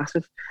football. It's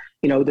massive.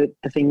 The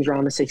things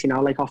around the city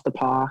now, like Off the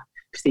Park,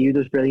 Steve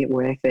does brilliant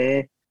work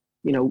there,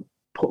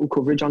 putting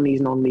coverage on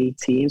these non-league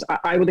teams.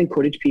 I would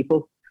encourage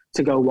people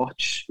to go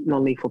watch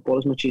non-league football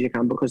as much as you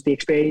can, because the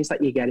experience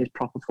that you get is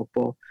proper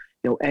football.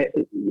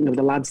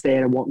 The lads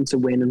there are wanting to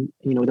win, and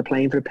they're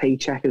playing for a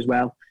paycheck as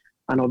well.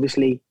 And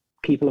obviously,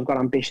 people have got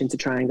ambition to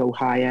try and go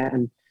higher,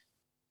 and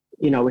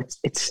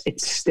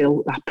it's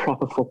still that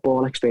proper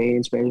football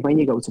experience. Whereas when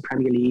you go to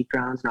Premier League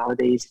grounds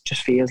nowadays, it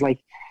just feels like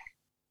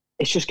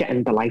it's just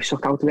getting the life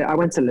sucked out of it. I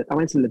went to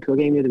the Liverpool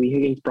game the other week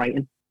against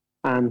Brighton,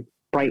 and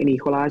Brighton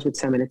equalised with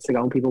 10 minutes to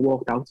go, and people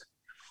walked out.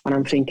 And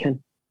I'm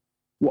thinking,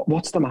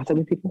 what's the matter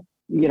with people?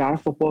 You're at a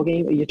football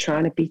game, are you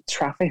trying to beat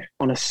traffic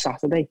on a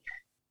Saturday?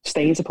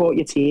 Stay and support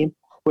your team.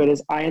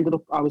 Whereas I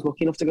was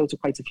lucky enough to go to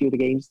quite a few of the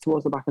games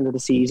towards the back end of the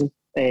season,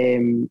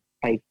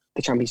 like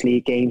the Champions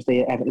League games,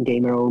 the Everton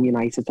game at home,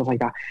 United, stuff like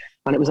that.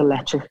 And it was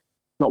electric.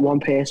 Not one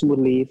person would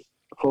leave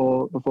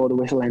before the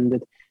whistle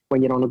ended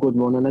when you're on a good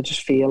run. And I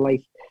just feel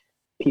like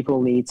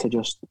people need to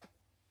just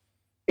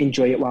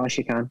enjoy it whilst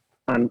you can.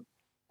 And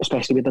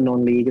especially with the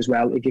non-league as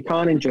well. If you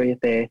can't enjoy it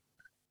there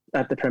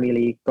at the Premier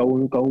League, go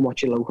and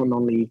watch your local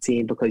non-league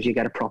team, because you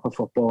get a proper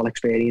football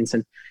experience.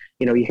 And,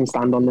 you can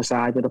stand on the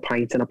side with a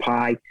pint and a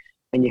pie,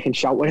 and you can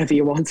shout whatever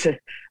you want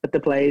at the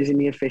players and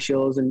the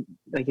officials. And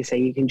like you say,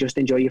 you can just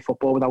enjoy your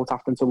football without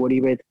having to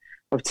worry with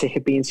a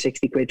ticket being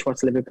 60 quid to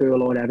watch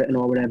Liverpool or Everton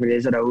or whatever it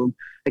is at home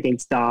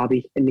against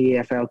Derby in the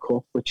EFL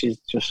Cup, which is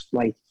just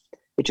like,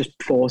 it just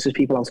forces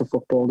people out of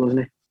football, doesn't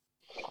it?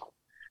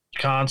 You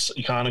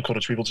can't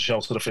encourage people to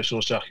shout at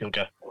officials, Jack. You'll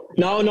get...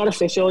 No, not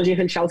officials. You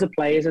can shout at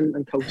players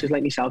and coaches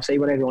like myself, say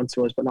whatever you want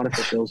to us, but not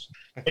officials.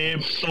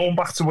 Going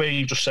back to where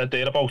you just said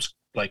there about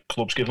like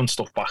clubs giving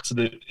stuff back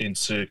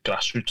into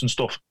grassroots and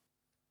stuff.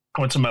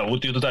 I went to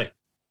Melwood the other day,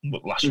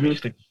 last week,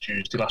 I think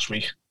Tuesday last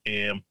week,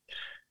 and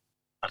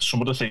some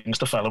of the things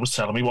the fella was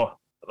telling me what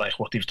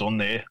they've done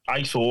there,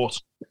 I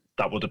thought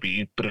that would have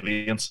been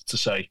brilliant to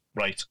say,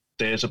 right,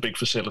 there's a big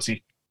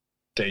facility,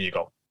 there you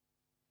go.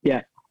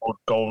 Yeah. Or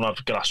go and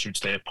have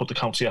grassroots there, put the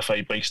county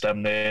FA base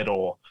them there,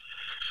 or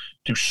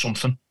do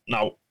something.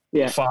 Now,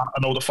 I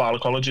know the Fowler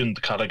College and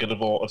the Carragher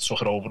have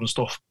took it over and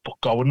stuff, but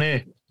going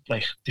there,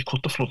 like, they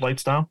cut the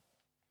floodlights down.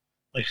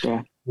 Like,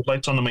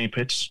 floodlights on the main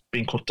pitch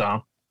being cut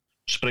down.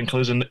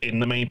 Sprinklers in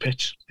the main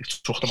pitch, they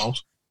took them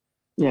out.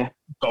 Yeah.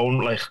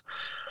 Going, like,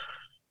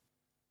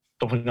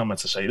 don't think I'm meant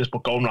to say this,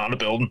 but going around the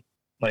building,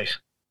 like,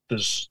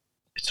 it's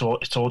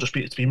all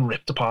just being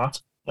ripped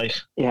apart. Like,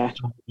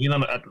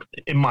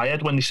 in my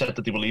head, when they said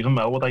that they were leaving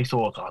Melwood, I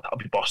thought, that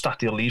would be boss that.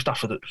 They'll leave that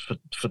for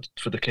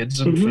the kids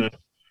and for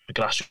the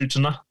grassroots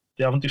and that.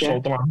 They haven't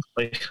sold the land.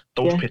 Like,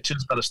 those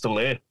pitches that are still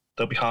there,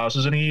 there'll be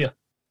houses in a year.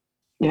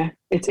 Yeah,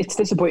 it's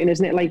disappointing,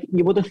 isn't it? Like,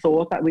 you would have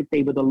thought that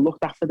they would have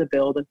looked after the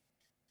building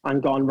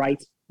and gone,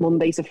 right,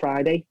 Monday to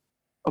Friday,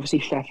 obviously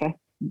FEFA,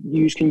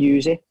 you can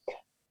use it.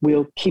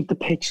 We'll keep the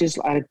pitches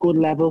at a good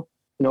level,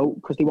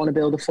 because they want to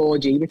build a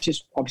 4G, which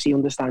is obviously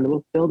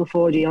understandable. Build a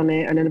 4G on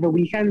there, and then over a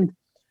weekend,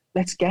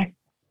 let's get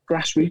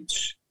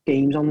grassroots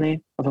games on there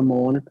of a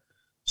morning.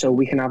 So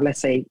we can have, let's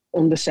say,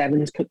 under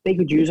sevens, they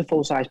could use a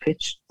full-size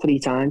pitch 3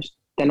 times.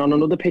 Then on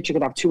another pitch, you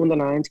could have 2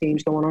 under-9s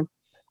games going on.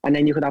 And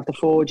then you could have the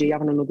 4G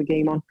having another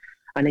game on.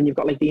 And then you've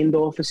got, like, the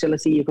indoor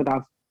facility. You could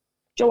have...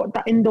 Do you know what?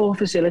 That indoor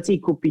facility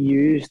could be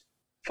used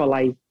for,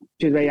 like...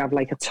 Do they have,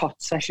 like, a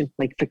tot session,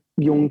 like, for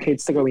young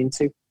kids to go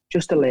into,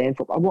 just to learn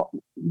football?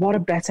 What a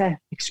better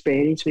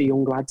experience for a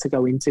young lad to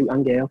go into,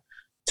 and girl,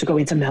 to go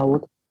into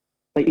Melwood.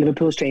 Like,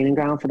 Liverpool's training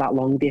ground for that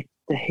long, the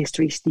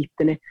history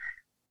steeped in it.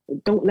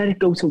 Don't let it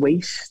go to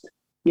waste.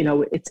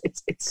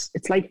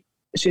 It's like,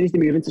 as soon as they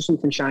move into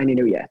something shiny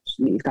new, just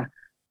leave that.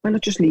 Why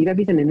not just leave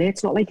everything in there?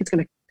 It's not like it's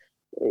going to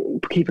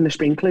keeping the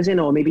sprinklers in,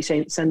 or maybe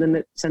sending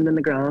the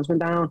groundsman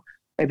down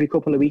every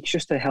couple of weeks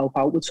just to help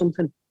out with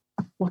something.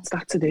 What's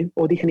that to do?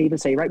 Or they can even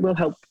say, right, we'll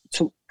help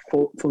to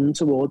fund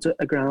towards a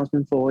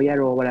groundsman for you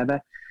or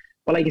whatever.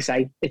 But like I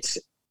say,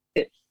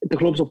 the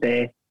clubs up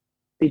there,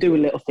 they do a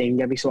little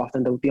thing every so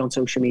often. They'll be on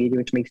social media,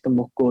 which makes them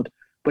look good.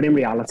 But in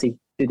reality,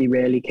 do they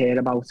really care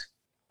about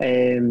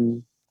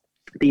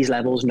these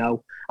levels?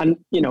 No. And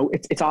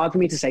it's hard for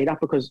me to say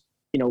that, because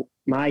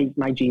my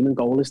dream and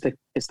goal is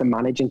to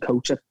manage and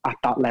coach at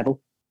that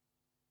level.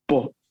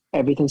 But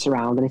everything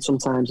surrounding it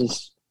sometimes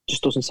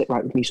just doesn't sit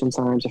right with me.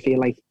 Sometimes I feel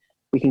like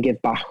we can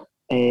give back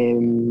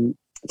to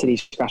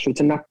these grassroots,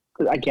 and that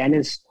again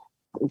is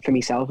for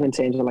myself in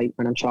terms of, like,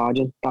 when I'm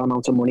charging that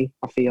amount of money,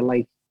 I feel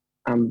like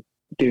I'm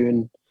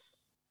doing,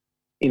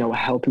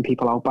 helping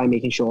people out by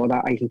making sure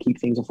that I can keep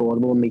things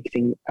affordable and make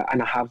things,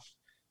 and I have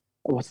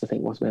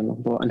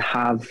and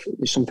have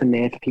something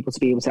there for people to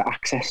be able to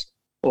access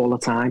all the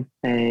time.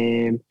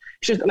 It's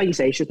just, like you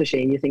say, it's just a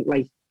shame. You think,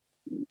 like,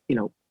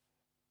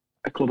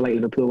 a club like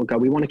Liverpool will go,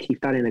 we want to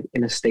keep that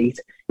in a state,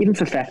 even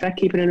for FEFA,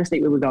 keep it in a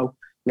state where we go,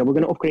 we're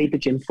going to upgrade the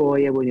gym for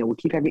you. We'll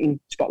keep everything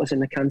spotless in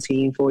the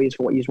canteen for you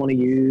for what you want to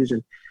use,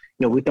 and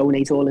we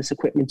donate all this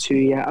equipment to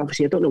you.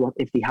 Obviously, I don't know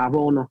if they have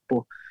or not,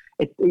 but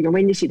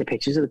when you see the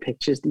pictures,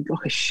 they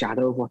look a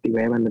shadow of what they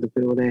were when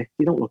Liverpool were there.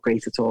 They don't look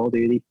great at all,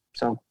 do they?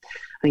 So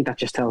I think that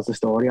just tells the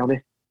story of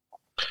it.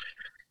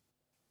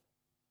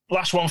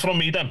 Last one from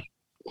me then.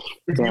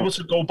 If you were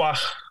to go back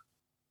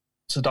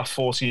to that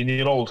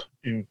 14-year-old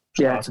who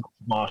started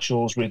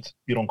marshals with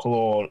your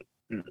uncle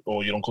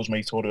or your uncle's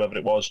mate or whoever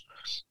it was,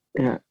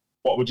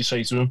 what would you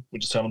say to him?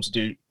 Would you tell him to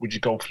do? Would you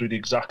go through the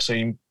exact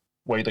same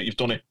way that you've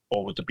done it,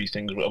 or would there be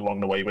things along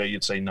the way where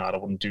you'd say, "Nah, I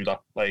wouldn't do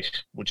that"? Like,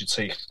 would you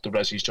take the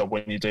Resi's job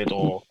when you did,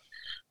 or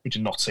would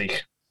you not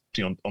take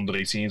the under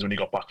 18s when you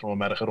got back from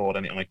America or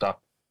anything like that?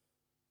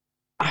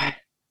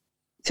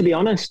 To be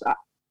honest,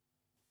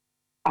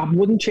 I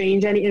wouldn't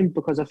change anything,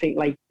 because I think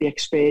like the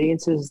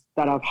experiences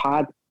that I've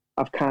had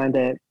have kind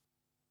of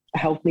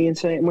helped me in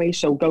certain ways.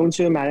 So going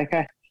to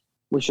America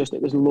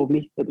it was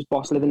lovely. It was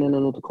boss living in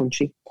another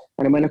country.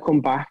 And then when I come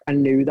back, I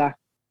knew that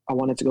I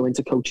wanted to go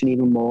into coaching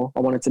even more. I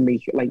wanted to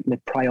make it like my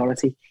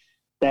priority.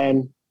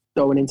 Then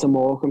going into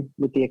Morecambe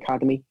with the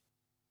academy,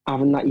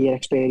 having that year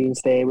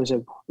experience there was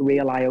a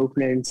real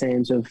eye-opener in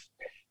terms of,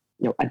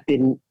 I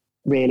didn't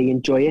really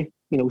enjoy it.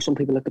 Some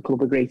people at the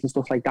club are great and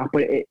stuff like that,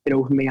 but it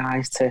opened my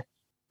eyes to,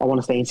 I want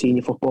to stay in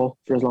senior football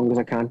for as long as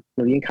I can.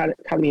 The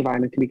academy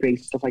environment can be great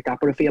and stuff like that,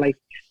 but I feel like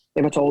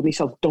if I told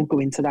myself, don't go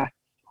into that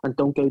and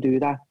don't go do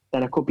that,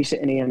 then I could be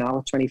sitting here now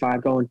at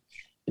 25 going,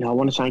 I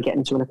want to try and get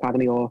into an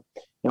academy, or,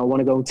 I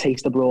want to go and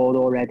taste abroad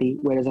already.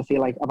 Whereas I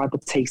feel like I've had the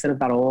taste of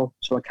that all,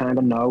 so I kind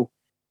of know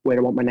where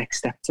I want my next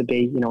step to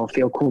be. I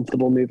feel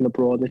comfortable moving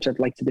abroad, which I'd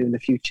like to do in the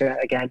future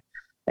again.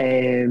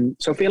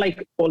 So I feel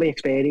like all the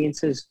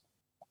experiences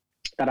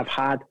that I've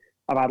had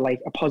like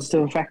a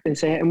positive effect in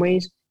certain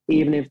ways,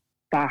 even if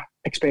that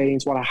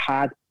experience, what I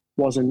had,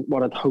 wasn't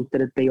what I'd hoped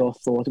that it'd be or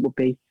thought it would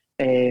be.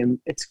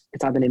 It's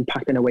had an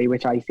impact in a way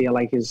which I feel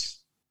like has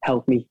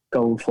helped me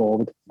going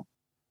forward.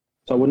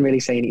 So I wouldn't really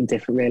say anything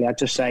different, really. I'd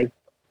just say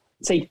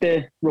take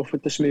the rough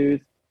with the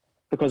smooth,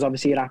 because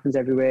obviously it happens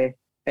everywhere.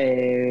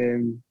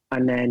 And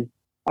then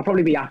I'll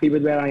probably be happy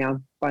with where I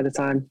am by the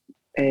time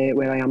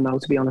where I am now,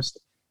 to be honest.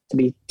 To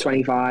be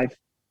 25,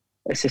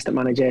 assistant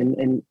manager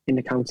in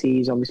the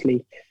counties,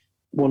 obviously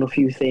won a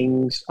few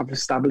things. I've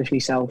established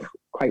myself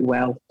quite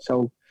well.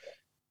 So,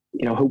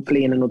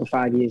 hopefully in another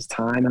 5 years'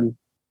 time, I'm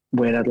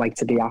where I'd like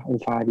to be at in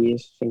 5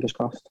 years, fingers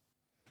crossed.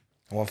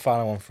 One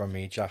final one from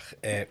me, Jack.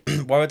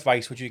 What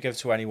advice would you give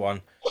to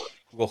anyone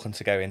looking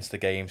to go into the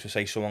game? So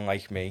say someone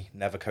like me,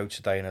 never coached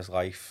a day in his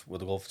life,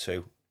 would love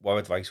to. What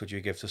advice would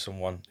you give to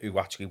someone who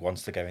actually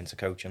wants to go into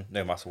coaching,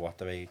 no matter what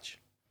their age?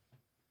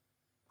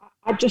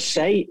 I'd just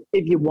say,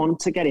 if you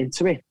want to get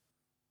into it,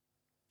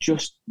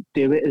 just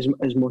do it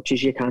as much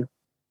as you can.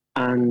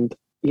 And,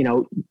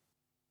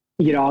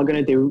 you are going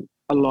to do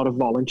a lot of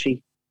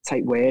voluntary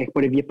type work,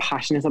 but if you're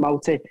passionate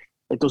about it,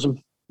 it doesn't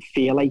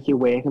feel like you're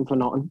working for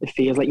nothing. It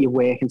feels like you're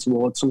working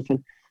towards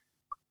something.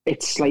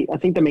 It's like, I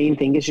think the main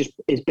thing is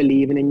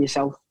believing in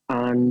yourself.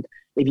 And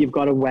if you've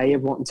got a way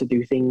of wanting to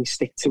do things,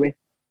 stick to it,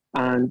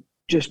 and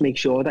just make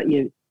sure that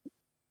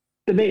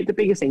the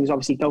biggest thing is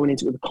obviously going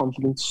into it with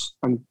confidence,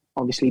 and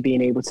obviously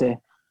being able to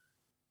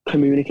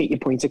communicate your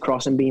points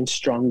across and being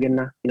strong in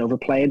that. If a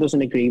player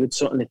doesn't agree with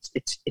something,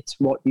 it's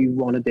what you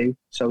want to do.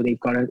 So they've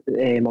got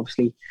to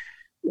obviously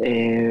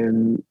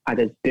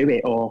either do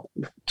it or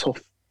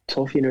tough,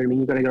 you know what I mean?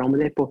 You've got to get on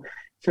with it. But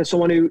for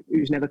someone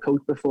who's never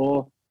coached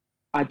before,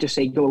 I'd just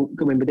say go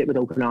in with it with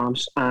open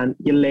arms, and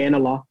you learn a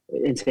lot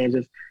in terms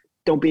of,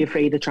 don't be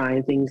afraid of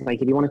trying things.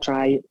 Like if you want to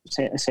try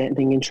a certain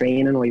thing in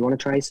training, or you want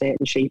to try a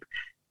certain shape,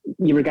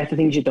 you regret the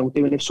things you don't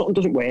do. And if something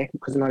doesn't work,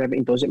 because not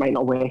everything does, it might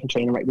not work in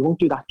training, right? We won't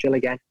do that drill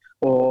again,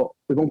 or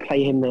we won't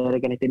play him there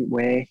again, it didn't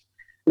work.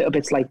 Little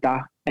bits like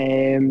that.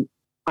 And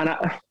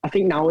I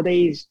think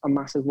nowadays a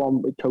massive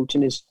one with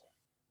coaching is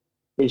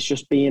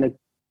just being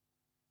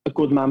a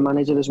good man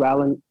manager as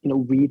well, and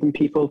reading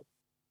people.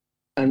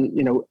 And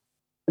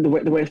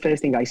the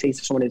first thing I say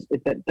to someone is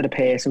that they're a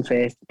person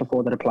first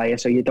before they're a player.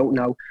 So you don't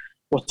know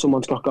what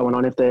someone's got going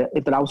on. If they're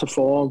out of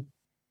form,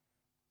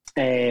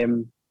 there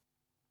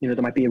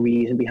might be a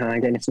reason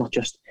behind it, and it's not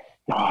just,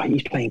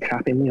 he's playing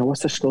crap.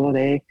 What's the score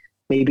there?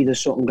 Maybe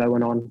there's something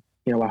going on,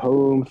 at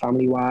home,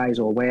 family wise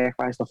or work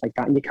wise, stuff like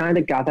that. And you kind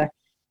of gather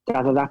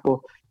that. But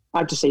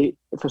I'd just say,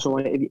 for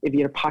someone, if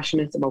you're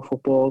passionate about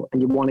football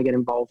and you want to get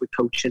involved with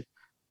coaching,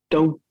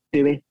 don't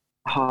do it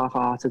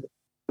half-hearted,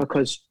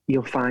 because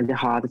you'll find it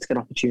harder to get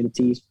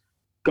opportunities.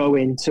 Go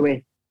into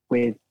it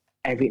with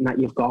everything that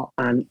you've got,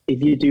 and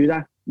if you do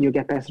that, you'll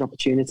get better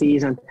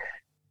opportunities. And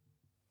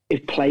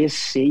if players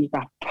see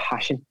that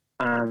passion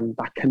and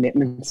that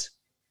commitment,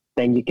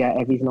 then you get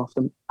everything off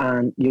them,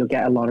 and you'll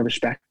get a lot of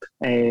respect.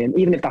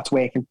 Even if that's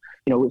working,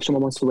 if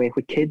someone wants to work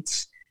with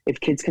kids, if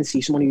kids can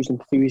see someone who's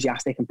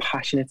enthusiastic and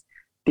passionate,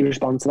 they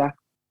respond to that.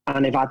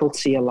 And if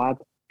adults see a lad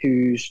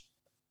who's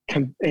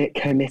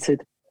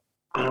committed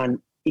and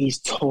he's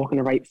talking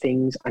the right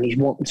things and he's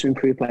wanting to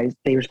improve players,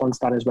 they respond to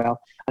that as well.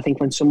 I think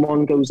when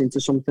someone goes into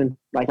something,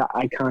 like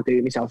I can't do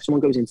it myself, if someone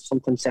goes into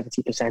something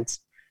 70%,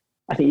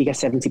 I think you get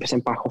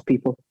 70% back off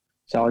people.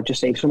 So I'd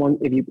just say, if someone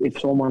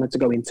wanted to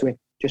go into it,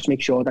 just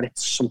make sure that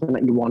it's something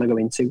that you want to go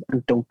into,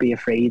 and don't be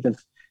afraid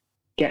of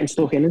getting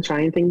stuck in and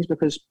trying things,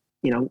 because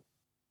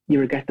you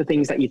regret the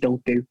things that you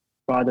don't do,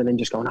 rather than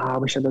just going, I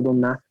wish I'd have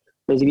done that.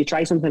 Whereas if you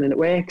try something and it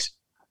works,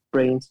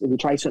 brilliant. If you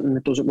try something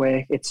that doesn't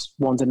work, it's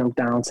one to note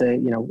down to,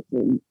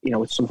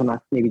 it's something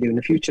that maybe do in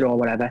the future or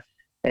whatever.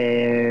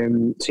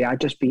 So yeah,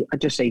 I'd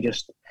just say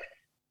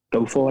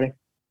go for it.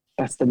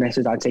 That's the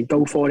message I'd say.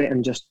 Go for it,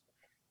 and just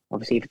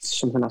obviously, if it's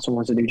something that someone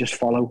wants to do, just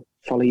follow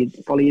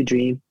your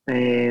dream.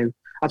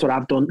 That's what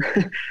I've done,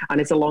 and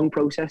it's a long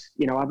process.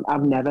 You know,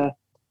 I've never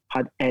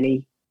had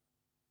any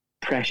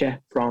pressure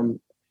from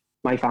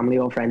my family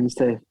or friends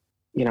to,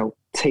 you know,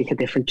 take a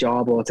different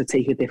job or to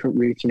take a different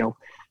route. You know,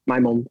 my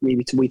mum, we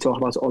talk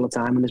about it all the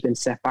time, and there's been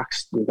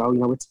setbacks. We go, you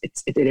know,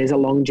 it is a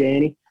long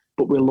journey,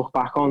 but we'll look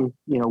back on,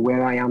 you know,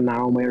 where I am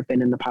now and where I've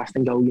been in the past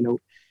and go, you know,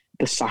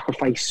 the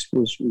sacrifice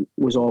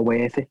was all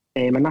worth it.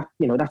 And that,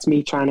 you know, that's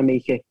me trying to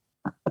make it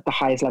at the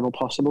highest level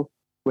possible,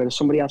 whereas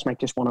somebody else might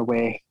just want to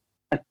work,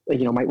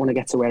 you know, might want to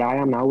get to where I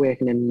am now,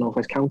 working in North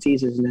West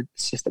Counties as an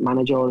assistant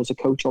manager or as a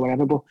coach or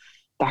whatever, but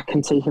that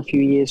can take a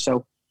few years.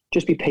 So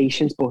just be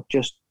patient, but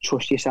just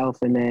trust yourself.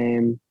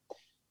 And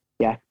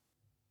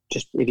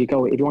just if you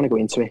want to go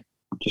into it,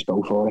 just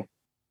go for it.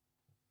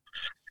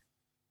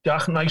 Yeah,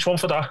 nice one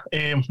for that.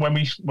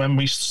 When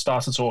we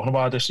started talking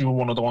about this, you were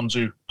one of the ones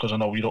who, because I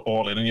know you're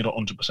all in and you're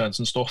 100%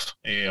 and stuff.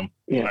 I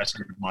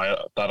admire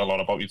that a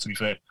lot about you, to be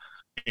fair.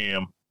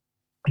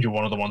 You're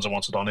one of the ones I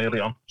wanted on early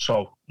on.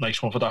 So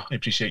nice one for that. I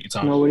appreciate your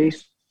time. No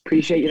worries.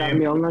 Appreciate you having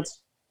me on,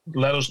 lads.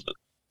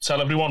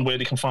 Tell everyone where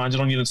they can find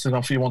you on your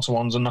Instagram for your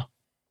one-to-ones and that.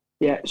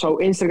 Yeah, so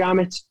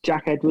Instagram, it's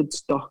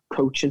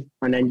jackedwards.coaching,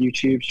 and then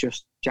YouTube's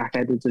just Jack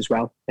Edwards as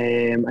well.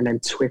 And then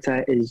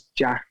Twitter is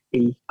Jack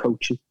E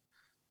Coaching.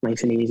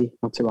 Nice and easy,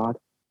 not too hard.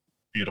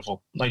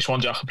 Beautiful. Nice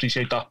one, Jack.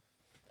 Appreciate that.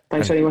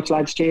 Thanks very much,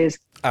 lads. Cheers.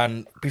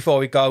 And before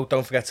we go,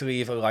 don't forget to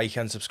leave a like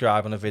and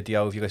subscribe on the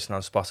video if you're listening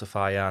on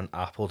Spotify and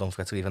Apple. Don't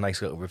forget to leave a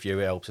nice little review.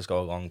 It helps us go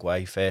a long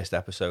way. First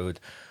episode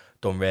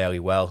done really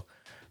well.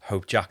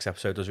 Hope Jack's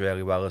episode does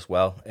really well as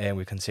well. And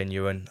we're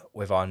continuing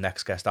with our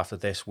next guest after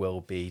this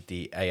will be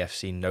the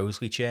AFC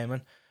Knowsley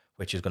chairman,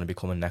 which is going to be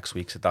coming next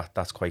week. So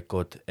that's quite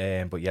good.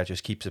 But yeah,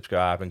 just keep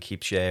subscribing,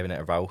 keep sharing it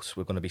about.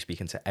 We're going to be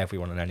speaking to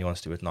everyone and anyone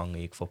to do with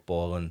non-league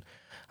football and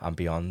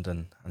beyond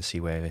and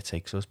see where it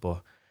takes us.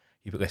 But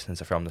you've been listening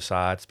to From the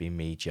Side. It's been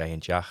me, Jay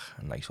and Jack,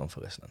 and nice one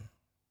for listening.